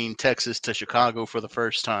between Texas to Chicago for the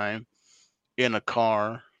first time in a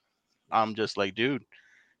car, I'm just like, dude,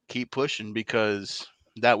 keep pushing, because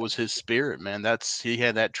that was his spirit, man. He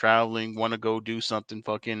had that traveling, want to go do something,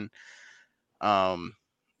 fucking,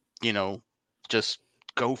 just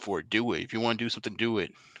go for it, do it. If you want to do something, do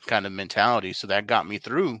it kind of mentality. So that got me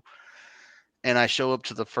through. And I show up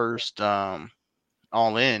to the first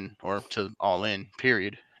All In, or to All In,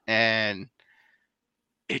 period. And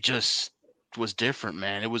it just was different,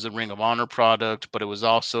 man. It was a Ring of Honor product, but it was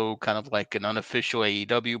also kind of like an unofficial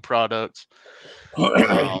AEW product.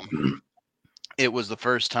 It was the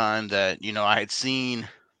first time that, I had seen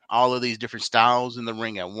all of these different styles in the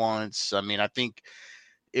ring at once. I mean, I think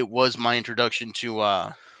it was my introduction to,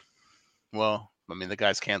 well, I mean, the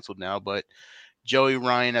guy's canceled now, but Joey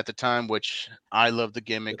Ryan at the time, which I love the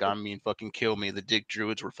gimmick. I mean, fucking kill me. The Dick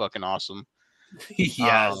Druids were fucking awesome.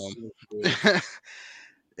 Yes.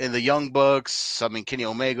 And the Young Bucks, I mean, Kenny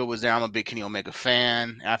Omega was there. I'm a big Kenny Omega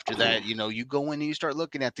fan. After that, you know, you go in and you start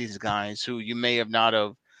looking at these guys who you may have not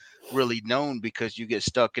have really known because you get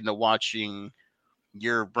stuck into watching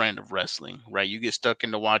your brand of wrestling, right? You get stuck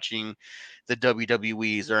into watching the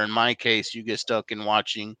WWEs, or in my case, you get stuck in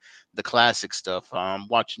watching the classic stuff. I'm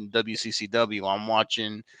watching WCCW. I'm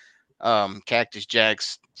watching Cactus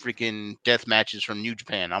Jack's freaking death matches from New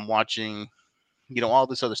Japan. I'm watching, you know, all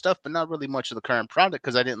this other stuff, but not really much of the current product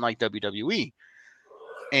because I didn't like WWE.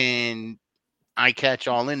 And I catch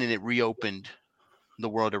all in, and it reopened the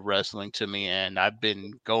world of wrestling to me, and I've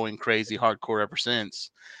been going crazy hardcore ever since,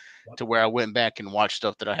 to where I went back and watched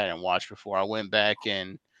stuff that I hadn't watched before. I went back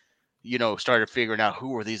and, you know, started figuring out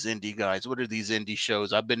who are these indie guys? What are these indie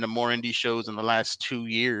shows? I've been to more indie shows in the last 2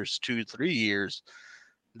 years, 3 years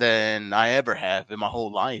than I ever have in my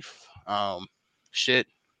whole life. Shit.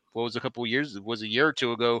 What was a couple years? It was a year or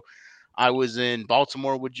two ago. I was in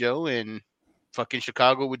Baltimore with Joe and fucking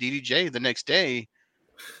Chicago with DDJ the next day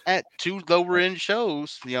at 2 lower end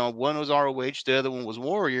shows. You know, one was ROH, the other one was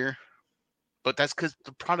Warrior. But that's because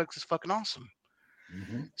the product is fucking awesome.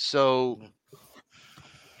 Mm-hmm. So,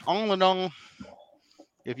 all in all,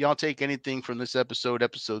 if y'all take anything from this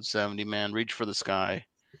episode 70, man, reach for the sky.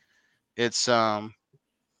 It's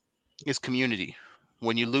community.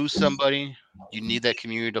 When you lose somebody, you need that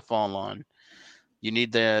community to fall on. You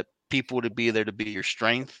need that people to be there to be your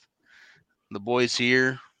strength. The boys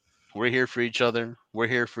here, we're here for each other. We're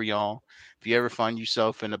here for y'all. If you ever find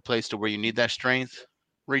yourself in a place to where you need that strength,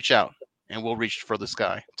 reach out. And we'll reach for the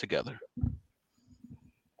sky together.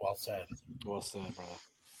 Well said. Well said,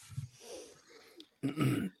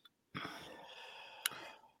 brother.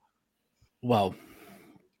 Well,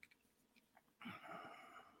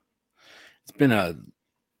 it's been a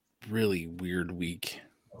really weird week.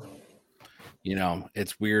 You know,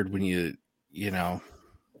 it's weird when you know,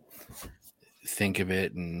 think of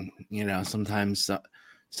it, and, you know, sometimes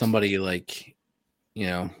somebody, like, you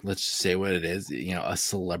know, let's just say what it is, you know, a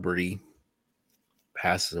celebrity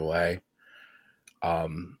passes away,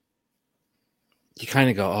 you kind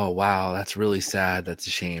of go, oh wow, that's really sad, that's a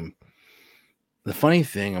shame. The funny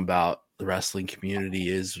thing about the wrestling community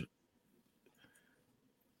is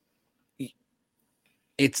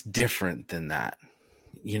it's different than that.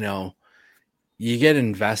 You know, you get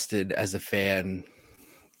invested as a fan,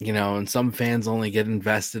 you know, and some fans only get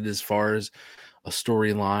invested as far as a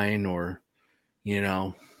storyline or, you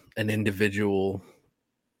know, an individual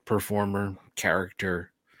performer,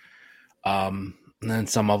 character. And then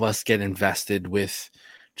some of us get invested with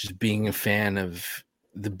just being a fan of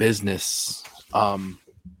the business, and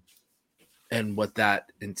what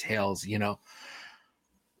that entails, you know.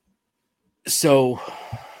 So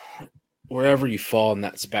wherever you fall in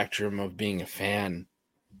that spectrum of being a fan,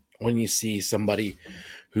 when you see somebody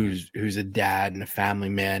who's a dad and a family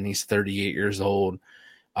man, he's 38 years old,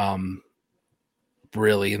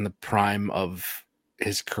 really in the prime of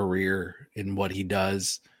his career in what he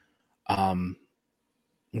does,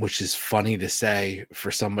 which is funny to say for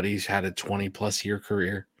somebody who's had a 20 plus year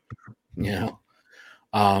career, you know.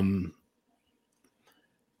 And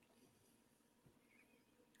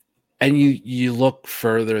you look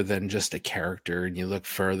further than just a character, and you look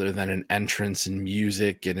further than an entrance in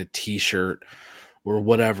music and a t-shirt or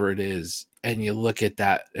whatever it is, and you look at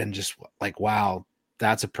that and just like, wow,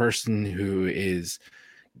 that's a person who is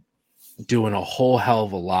doing a whole hell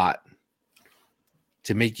of a lot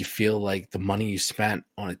to make you feel like the money you spent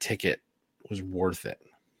on a ticket was worth it.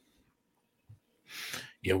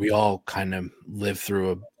 You know, we all kind of lived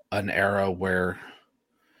through an era where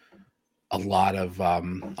a lot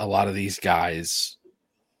of these guys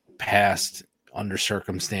passed under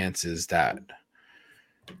circumstances that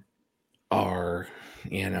are,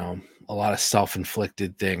 you know, a lot of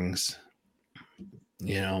self-inflicted things.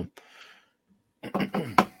 You know,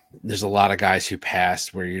 there's a lot of guys who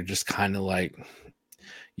passed where you're just kind of like,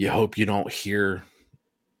 you hope you don't hear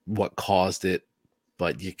what caused it,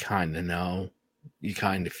 but you kind of know, you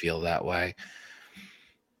kind of feel that way.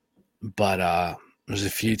 But there's a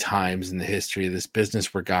few times in the history of this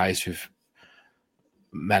business where guys who've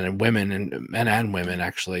men and women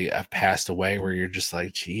actually have passed away, where you're just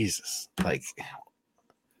like, Jesus, like,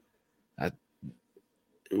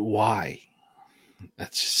 why?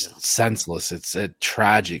 That's just senseless. It's a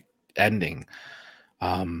tragic ending.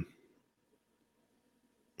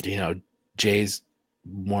 You know, Jay's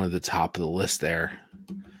one of the top of the list there,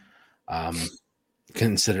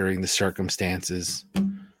 considering the circumstances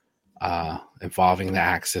involving the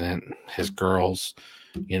accident, his girls.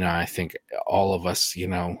 I think all of us,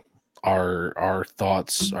 our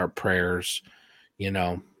thoughts, our prayers,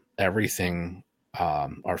 everything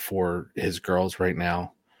are for his girls right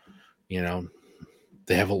now.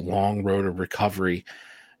 They have a long road of recovery,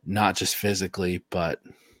 not just physically, but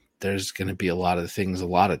there's going to be a lot of things, a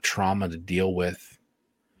lot of trauma to deal with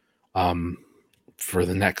for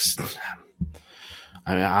the next,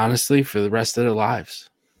 honestly, for the rest of their lives.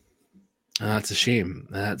 And that's a shame.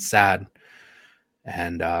 And that's sad.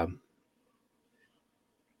 And,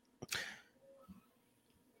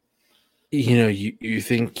 you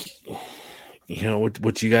think,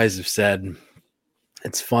 what you guys have said,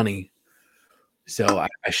 it's funny. So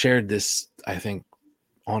I shared this, I think,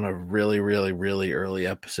 on a really, really, really early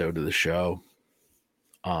episode of the show.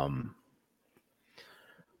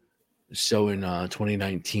 So in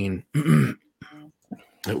 2019,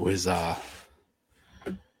 it was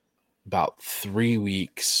about 3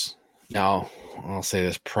 weeks. Now, I'll say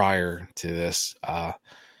this prior to this.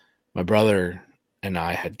 My brother and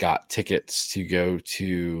I had got tickets to go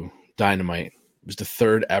to Dynamite. It was the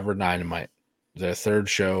third ever Dynamite. The third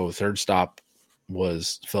stop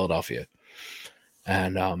was Philadelphia.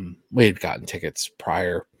 And we had gotten tickets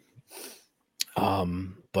prior.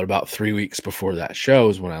 But about 3 weeks before that show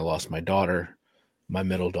is when I lost my daughter, my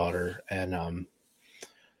middle daughter. And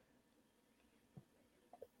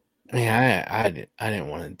I didn't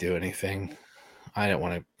want to do anything.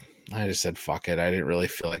 I just said, fuck it. I didn't really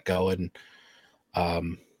feel like going.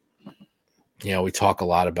 We talk a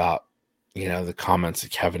lot about, the comments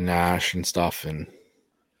of Kevin Nash and stuff. And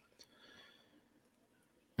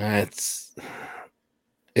it's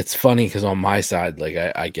funny because on my side, like,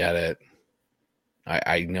 I get it.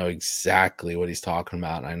 I know exactly what he's talking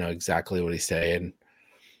about. I know exactly what he's saying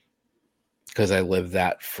because I lived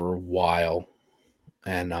that for a while.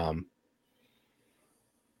 And, I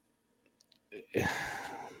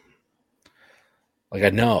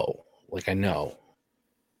know,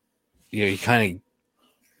 you kind of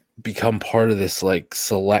become part of this like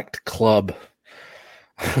select club.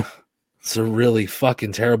 It's a really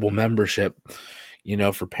fucking terrible membership,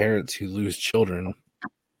 for parents who lose children.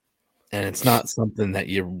 And it's not something that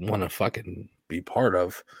you want to fucking be part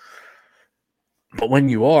of. But when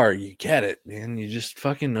you are, you get it, man. You just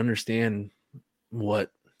fucking understand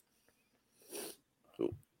what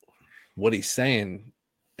he's saying.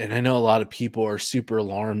 And I know a lot of people are super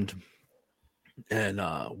alarmed and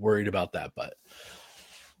worried about that. But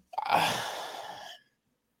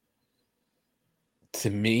to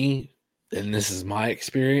me, and this is my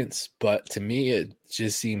experience, but to me, it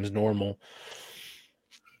just seems normal.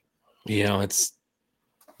 You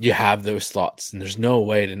have those thoughts, and there's no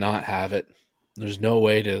way to not have it. There's no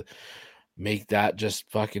way to make that just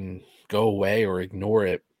fucking go away or ignore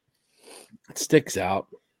it. It sticks out.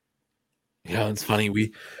 It's funny.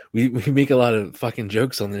 We make a lot of fucking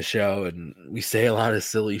jokes on this show, and we say a lot of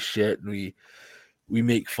silly shit, and we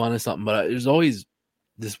make fun of something. But there's always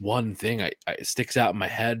this one thing I sticks out in my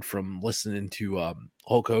head from listening to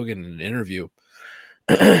Hulk Hogan in an interview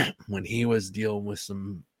when he was dealing with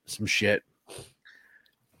some shit.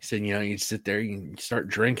 He said, you sit there, you start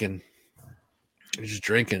drinking. You're just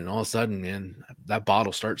drinking, and all of a sudden, man, that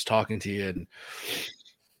bottle starts talking to you,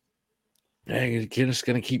 and you're just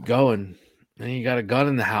gonna keep going. And you got a gun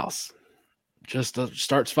in the house. Just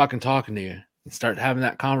starts fucking talking to you and start having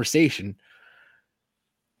that conversation.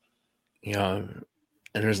 And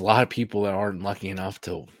there's a lot of people that aren't lucky enough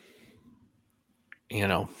to,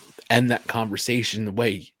 end that conversation the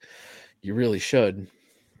way you really should.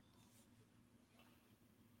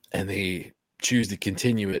 And they choose to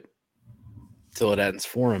continue it till it ends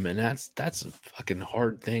for them. And that's a fucking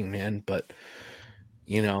hard thing, man. But,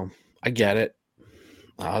 I get it.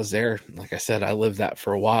 I was there. Like I said, I lived that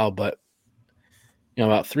for a while. But,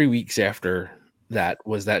 about 3 weeks after that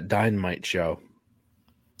was that Dynamite show.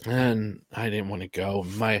 And I didn't want to go.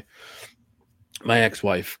 My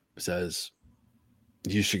ex-wife says,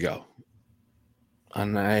 you should go.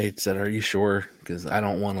 And I said, are you sure? Because I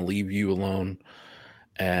don't want to leave you alone.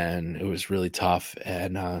 And it was really tough.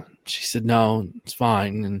 And she said, no, it's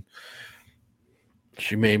fine. And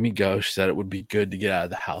she made me go. She said it would be good to get out of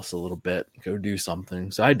the house a little bit, go do something.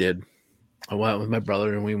 So I did. I went with my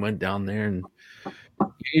brother, and we went down there, and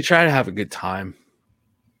you try to have a good time.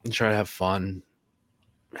 You try to have fun.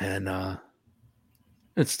 And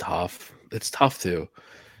it's tough. It's tough too.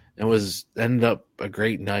 It ended up a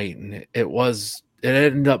great night, and it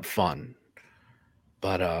ended up fun.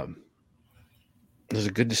 But it was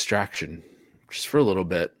a good distraction just for a little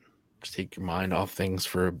bit. Just take your mind off things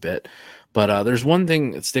for a bit. But there's one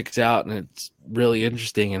thing that sticks out, and it's really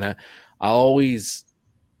interesting. And I'll always,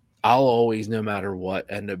 no matter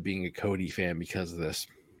what, end up being a Cody fan because of this.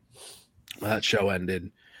 That show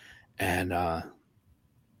ended, and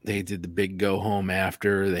they did the big go home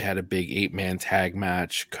after. They had a big 8-man tag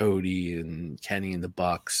match, Cody and Kenny and the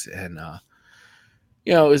Bucks, and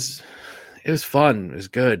it was fun. It was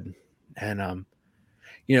good, and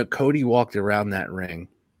Cody walked around that ring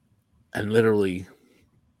and literally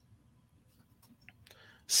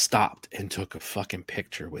stopped and took a fucking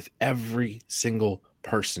picture with every single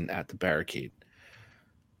person at the barricade.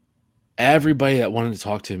 Everybody that wanted to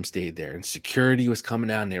talk to him stayed there, and security was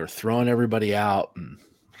coming out, and they were throwing everybody out. And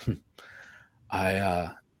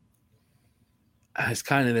I was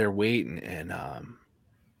kind of there waiting, and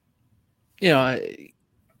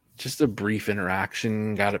just a brief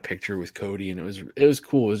interaction, got a picture with Cody, and it was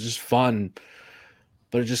cool. It was just fun,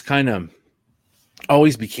 but it just kind of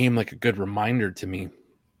always became like a good reminder to me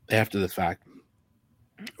after the fact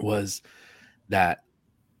was that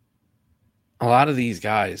a lot of these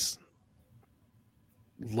guys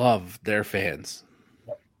love their fans.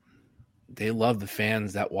 They love the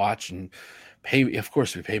fans that watch and pay. Of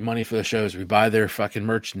course, we pay money for the shows. We buy their fucking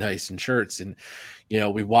merchandise and shirts, and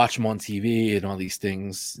we watch them on TV and all these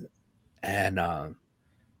things. And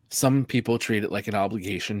some people treat it like an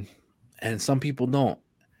obligation, and some people don't.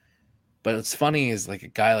 But what's funny is like a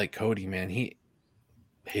guy like Cody, man, he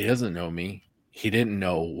doesn't know me. He didn't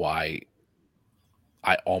know why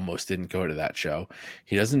I almost didn't go to that show.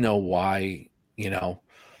 He doesn't know why,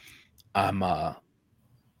 I'm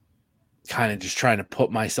kind of just trying to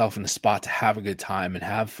put myself in a spot to have a good time and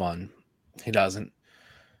have fun. He doesn't.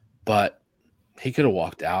 But he could have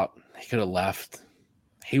walked out. He could have left.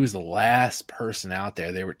 He was the last person out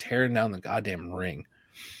there. They were tearing down the goddamn ring.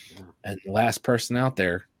 And the last person out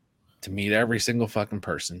there to meet every single fucking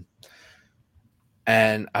person.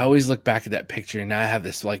 And I always look back at that picture, and I have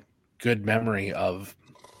this like good memory of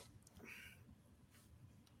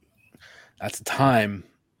that's a time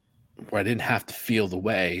where I didn't have to feel the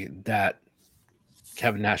way that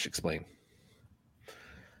Kevin Nash explained.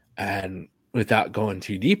 And without going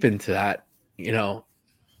too deep into that,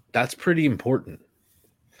 that's pretty important.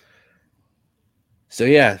 So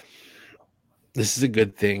yeah, this is a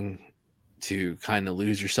good thing to kind of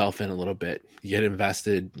lose yourself in a little bit. You get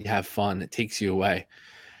invested, you have fun, it takes you away.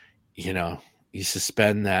 You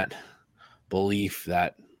suspend that belief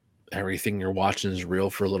that everything you're watching is real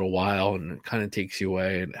for a little while, and it kind of takes you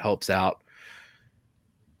away and it helps out.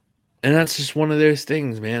 And that's just one of those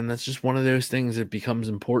things, man. That's just one of those things that becomes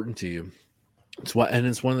important to you. It's one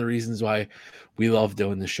of the reasons why we love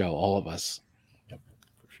doing the show, all of us. Yep,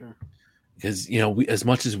 for sure. Because, we, as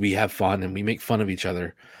much as we have fun and we make fun of each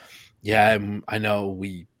other, yeah, I know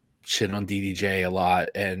we shit on DDJ a lot,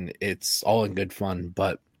 and it's all in good fun,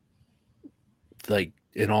 but like,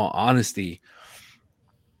 in all honesty,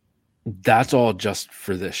 that's all just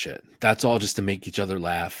for this shit. That's all just to make each other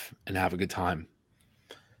laugh and have a good time.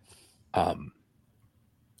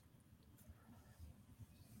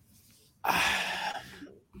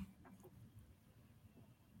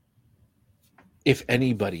 If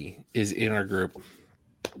anybody is in our group,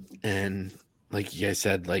 and like you guys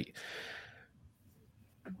said, like,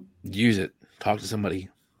 use it, talk to somebody,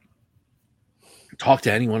 talk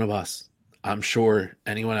to any one of us. I'm sure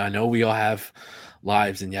anyone, I know we all have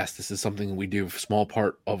lives, and yes, this is something we do, a small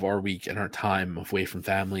part of our week and our time away from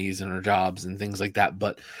families and our jobs and things like that,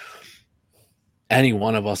 but any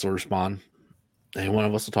one of us will respond. Any one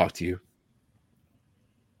of us will talk to you.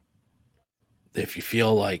 If you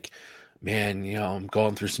feel like, man, I'm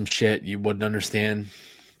going through some shit you wouldn't understand,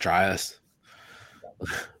 try us.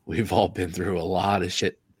 We've all been through a lot of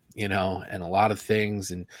shit, and a lot of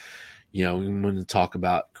things, and we want to talk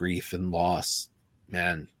about grief and loss,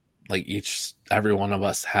 man. Like every one of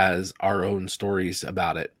us has our own stories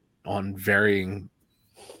about it on varying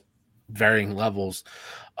levels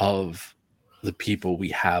of the people we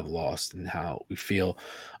have lost and how we feel.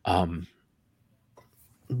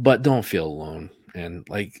 But don't feel alone. And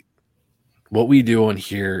like, what we do on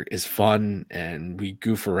here is fun, and we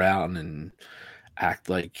goof around and act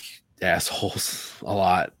like assholes a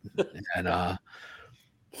lot. And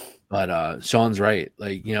but Sean's right.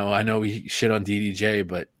 Like, I know we shit on DDJ,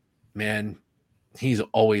 but man, he's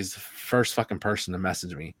always the first fucking person to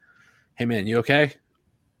message me. Hey man, you okay?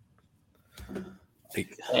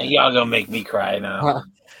 Like, hey, y'all gonna make me cry now.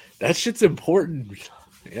 That shit's important,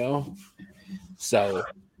 So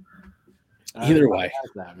either way,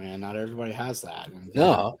 has that, man. Not everybody has that. And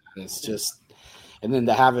no, it's just, and then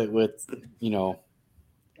to have it with,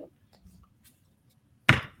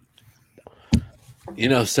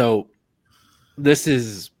 So this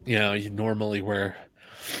is, normally where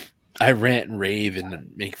I rant and rave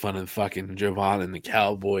and make fun of fucking Jovan and the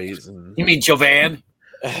Cowboys. And You mean Jovan?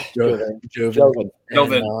 Jovan. Jovan.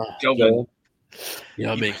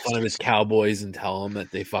 Make fun of his Cowboys and tell them that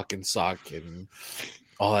they fucking suck and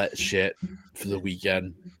all that shit for the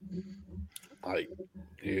weekend. Like,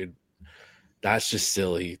 dude, that's just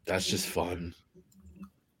silly. That's just fun.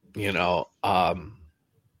 The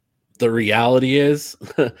reality is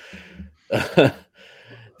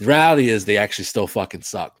they actually still fucking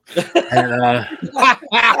suck. And,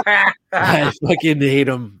 I fucking hate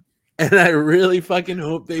them. And I really fucking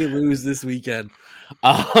hope they lose this weekend.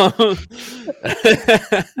 Oh,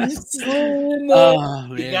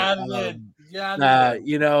 man. You got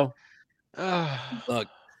it. Look,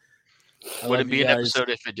 would it be an episode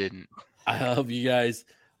if it didn't? I love you guys.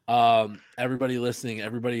 Everybody listening,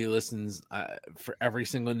 everybody who listens, for every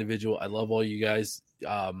single individual, I love all you guys.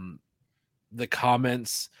 The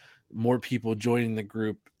comments, more people joining the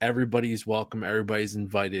group. Everybody's welcome. Everybody's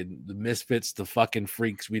invited. The misfits, the fucking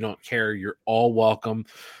freaks, we don't care. You're all welcome.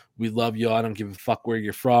 We love you. I don't give a fuck where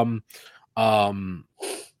you're from. Unless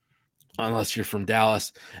you're from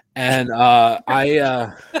Dallas. And got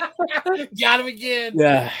him again.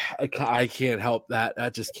 Yeah, I can't help that.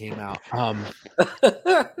 That just came out.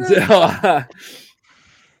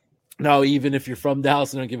 No, even if you're from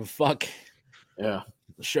Dallas, I don't give a fuck. Yeah.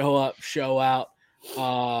 Show up, show out.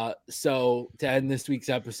 So to end this week's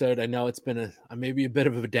episode, I know it's been maybe a bit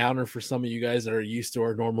of a downer for some of you guys that are used to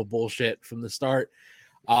our normal bullshit from the start.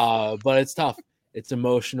 But it's tough. It's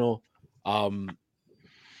emotional.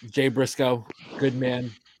 Jay Briscoe, good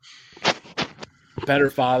man, better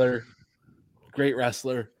father, great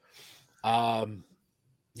wrestler. Man,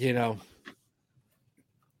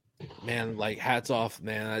 like hats off,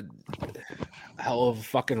 man. Hell of a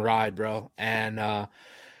fucking ride, bro. And other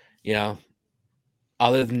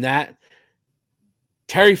than that,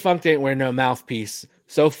 Terry Funk ain't wearing no mouthpiece.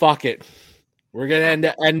 So fuck it. We're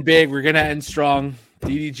gonna end big. We're gonna end strong.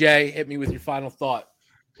 DDJ, hit me with your final thought.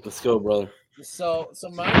 Let's go, brother. So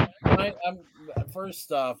I'm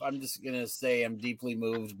first off, I'm just gonna say I'm deeply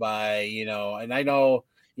moved by, and I know,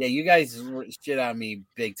 you guys shit on me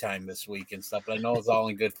big time this week and stuff, but I know it's all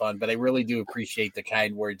in good fun, but I really do appreciate the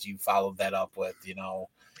kind words you followed that up with, and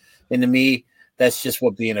to me, that's just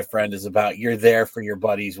what being a friend is about. You're there for your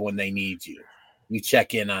buddies when they need you. You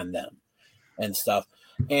check in on them and stuff.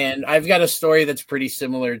 And I've got a story that's pretty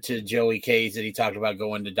similar to Joey K's that he talked about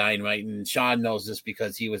going to Dynamite. And Sean knows this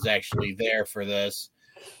because he was actually there for this.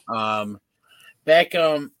 Back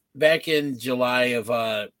in July of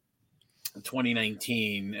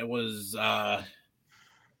 2019, it was I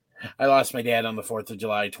lost my dad on the 4th of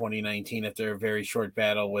July 2019 after a very short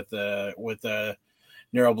battle with a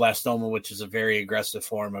neuroblastoma, which is a very aggressive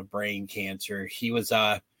form of brain cancer. He was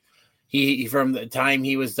He from the time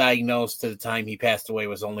he was diagnosed to the time he passed away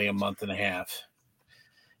was only a month and a half,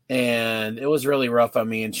 and it was really rough on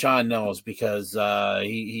me. And Sean knows because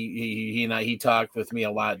he talked with me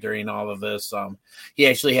a lot during all of this. He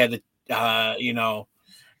actually had to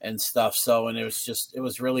and stuff. So and it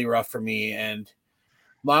was really rough for me. And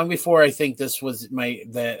long before I think this was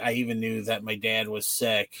that I even knew that my dad was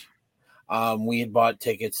sick, we had bought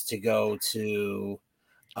tickets to go to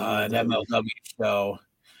an MLW show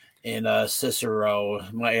in Cicero.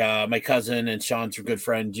 My cousin and Sean's good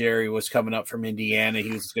friend Jerry was coming up from Indiana.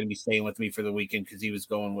 He was going to be staying with me for the weekend because he was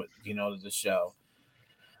going with to the show.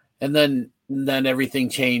 And then everything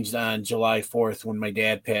changed on July 4th when my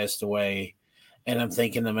dad passed away. And I'm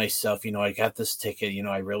thinking to myself, I got this ticket.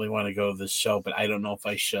 I really want to go to this show, but I don't know if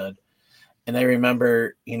I should. And I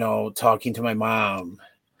remember, talking to my mom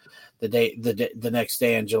the next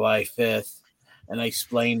day on July 5th. And I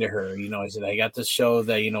explained to her, I said, I got this show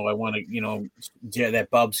that, I want to, that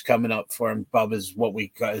Bub's coming up for him. Bub is what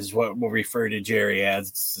we'll refer to Jerry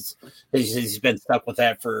as. He's been stuck with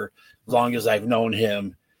that for as long as I've known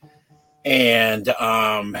him. And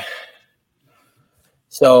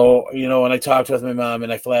so, when I talked with my mom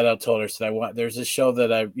and I flat out told her, there's a show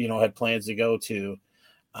that I, had plans to go to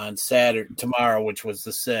on tomorrow, which was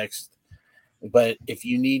the 6th. But if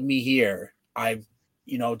you need me here,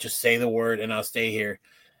 just say the word and I'll stay here.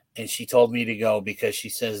 And she told me to go because she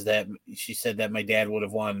said that my dad would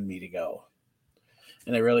have wanted me to go.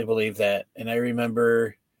 And I really believe that. And I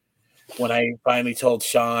remember when I finally told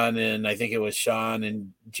Sean, and I think it was Sean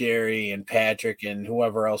and Jerry and Patrick and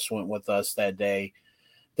whoever else went with us that day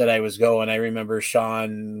that I was going. I remember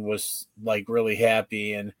Sean was like really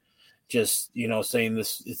happy and just, saying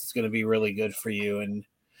it's going to be really good for you. And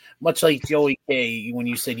much like Joey K, when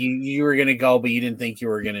you said you were going to go, but you didn't think you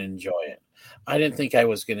were going to enjoy it. I didn't think I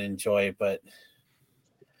was going to enjoy it, but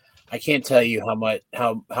I can't tell you how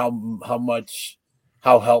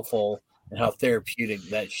helpful and how therapeutic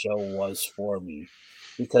that show was for me,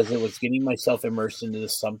 because it was getting myself immersed into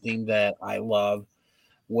something that I love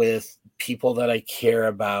with people that I care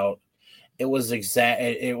about. It was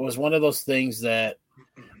one of those things that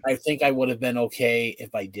I think I would have been okay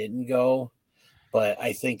if I didn't go, but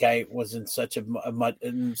I think I was in such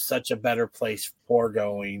a better place for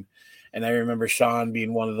going. And I remember Sean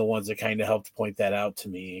being one of the ones that kind of helped point that out to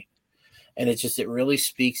me. And it really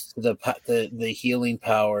speaks to the healing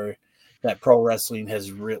power that pro wrestling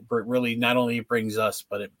has really not only brings us,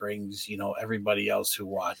 but it brings, everybody else who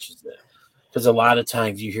watches it. Because a lot of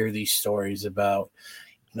times you hear these stories about,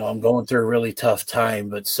 I'm going through a really tough time,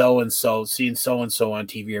 but so-and-so, seeing so-and-so on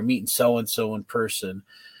TV or meeting so-and-so in person,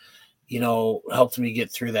 helped me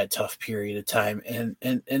get through that tough period of time. And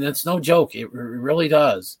it's no joke. It really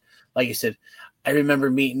does. Like I said, I remember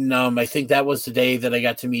meeting, I think that was the day that I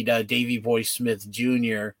got to meet Davey Boy Smith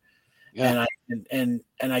Jr. Yeah. And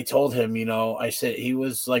I told him, I said he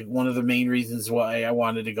was like one of the main reasons why I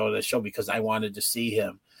wanted to go to the show, because I wanted to see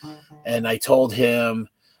him. Mm-hmm. And I told him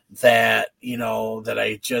that, that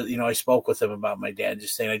I just, I spoke with him about my dad,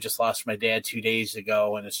 just saying, I just lost my dad 2 days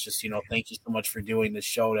ago. And it's just, thank you so much for doing this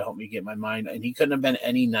show to help me get my mind. And he couldn't have been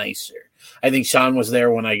any nicer. I think Sean was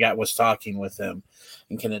there when I was talking with him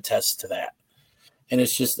and can attest to that. And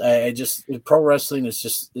it's just, pro wrestling is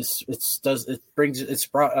just, it's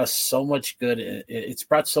brought us so much good. It's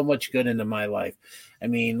brought so much good into my life. I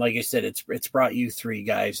mean, like I said, it's brought you three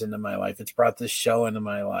guys into my life. It's brought this show into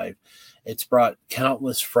my life. It's brought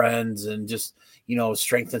countless friends and just,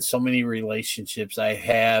 strengthened so many relationships I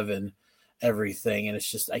have and everything. And it's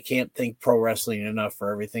just, I can't thank pro wrestling enough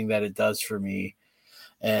for everything that it does for me.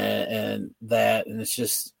 And it's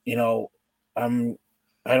just,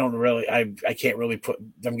 I can't really I'm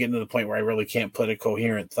getting to the point where I really can't put a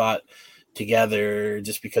coherent thought together,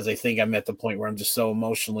 just because I think I'm at the point where I'm just so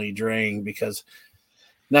emotionally drained, because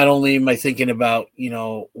not only am I thinking about,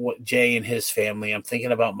 what Jay and his family, I'm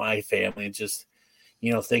thinking about my family, and just,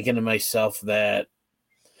 thinking to myself that,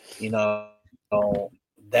 that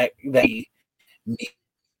me at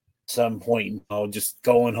some point, just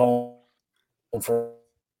going home from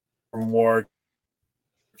work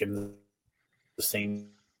and the same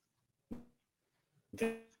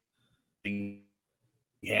thing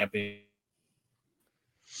happening.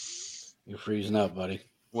 You're freezing up, buddy.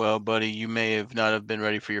 Well, buddy, you may have not have been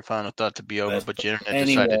ready for your final thought to be over, but your internet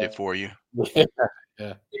decided it for you.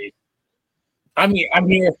 Yeah. I'm here.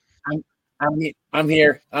 I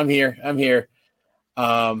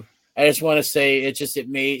just want to say it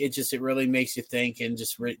really makes you think, and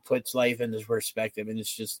just puts life into perspective. And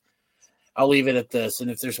it's just, I'll leave it at this. And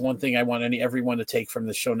if there's one thing I want everyone to take from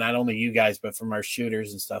the show, not only you guys, but from our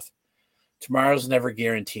shooters and stuff, tomorrow's never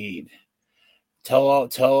guaranteed. Tell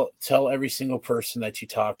every single person that you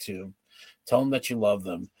talk to, tell them that you love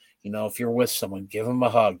them. If you're with someone, give them a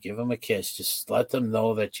hug, give them a kiss. Just let them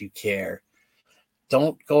know that you care.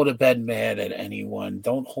 Don't go to bed mad at anyone.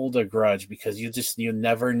 Don't hold a grudge, because you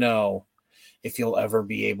never know if you'll ever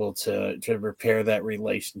be able to repair that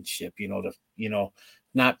relationship,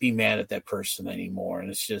 not be mad at that person anymore. And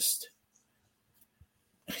it's just,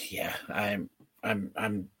 yeah, I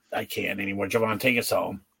can't anymore. Javon, take us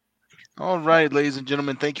home. All right, ladies and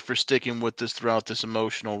gentlemen, thank you for sticking with us throughout this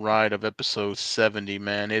emotional ride of episode 70,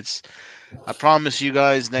 man. I promise you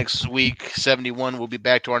guys, next week, 71, we'll be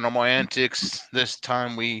back to our normal antics. This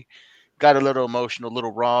time we got a little emotional, a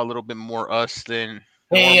little raw, a little bit more us than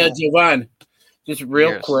Hey, Javon, just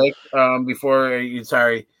real quick, before,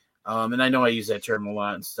 sorry, and I know I use that term a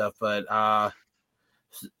lot and stuff, but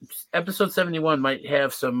episode 71 might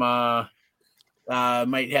have some,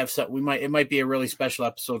 it might be a really special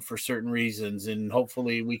episode for certain reasons, and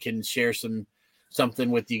hopefully we can share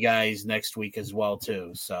something with you guys next week as well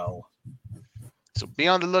too. So be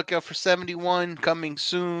on the lookout for 71 coming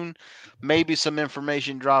soon. Maybe some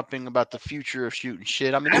information dropping about the future of shooting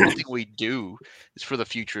shit. I mean, everything we do is for the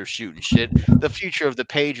future of shooting shit. The future of the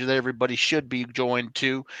page that everybody should be joined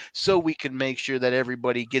to, so we can make sure that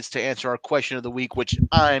everybody gets to answer our question of the week, which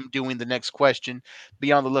I'm doing the next question.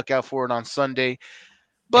 Be on the lookout for it on Sunday.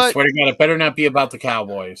 But I swear to God, it better not be about the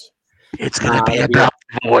Cowboys. It's going to be about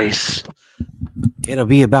voice. It'll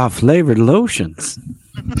be about flavored lotions.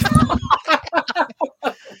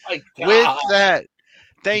 With that,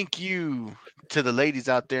 thank you to the ladies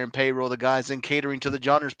out there in payroll, the guys in catering, to the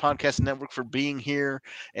Johners Podcast Network for being here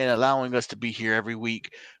and allowing us to be here every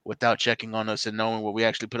week without checking on us and knowing what we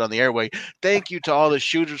actually put on the airway. Thank you to all the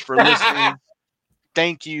shooters for listening.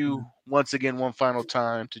 thank you once again, one final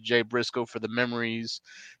time, to Jay Briscoe for the memories.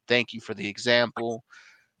 Thank you for the example.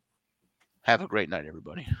 Have a great night,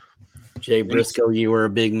 everybody. Jay Briscoe, you were a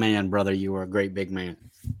big man, brother. You were a great big man.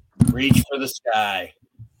 Reach for the sky.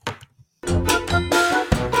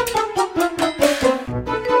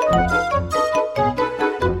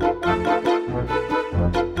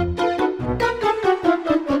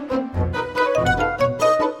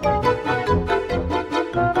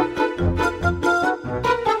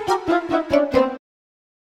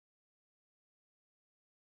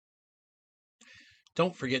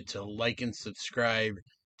 Don't forget to like and subscribe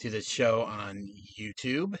to the show on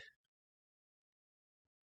YouTube.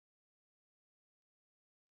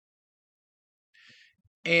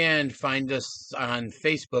 And find us on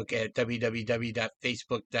Facebook at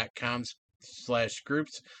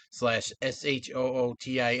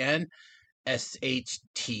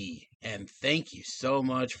www.facebook.com/groups/SHOOTINSHT. And thank you so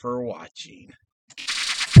much for watching.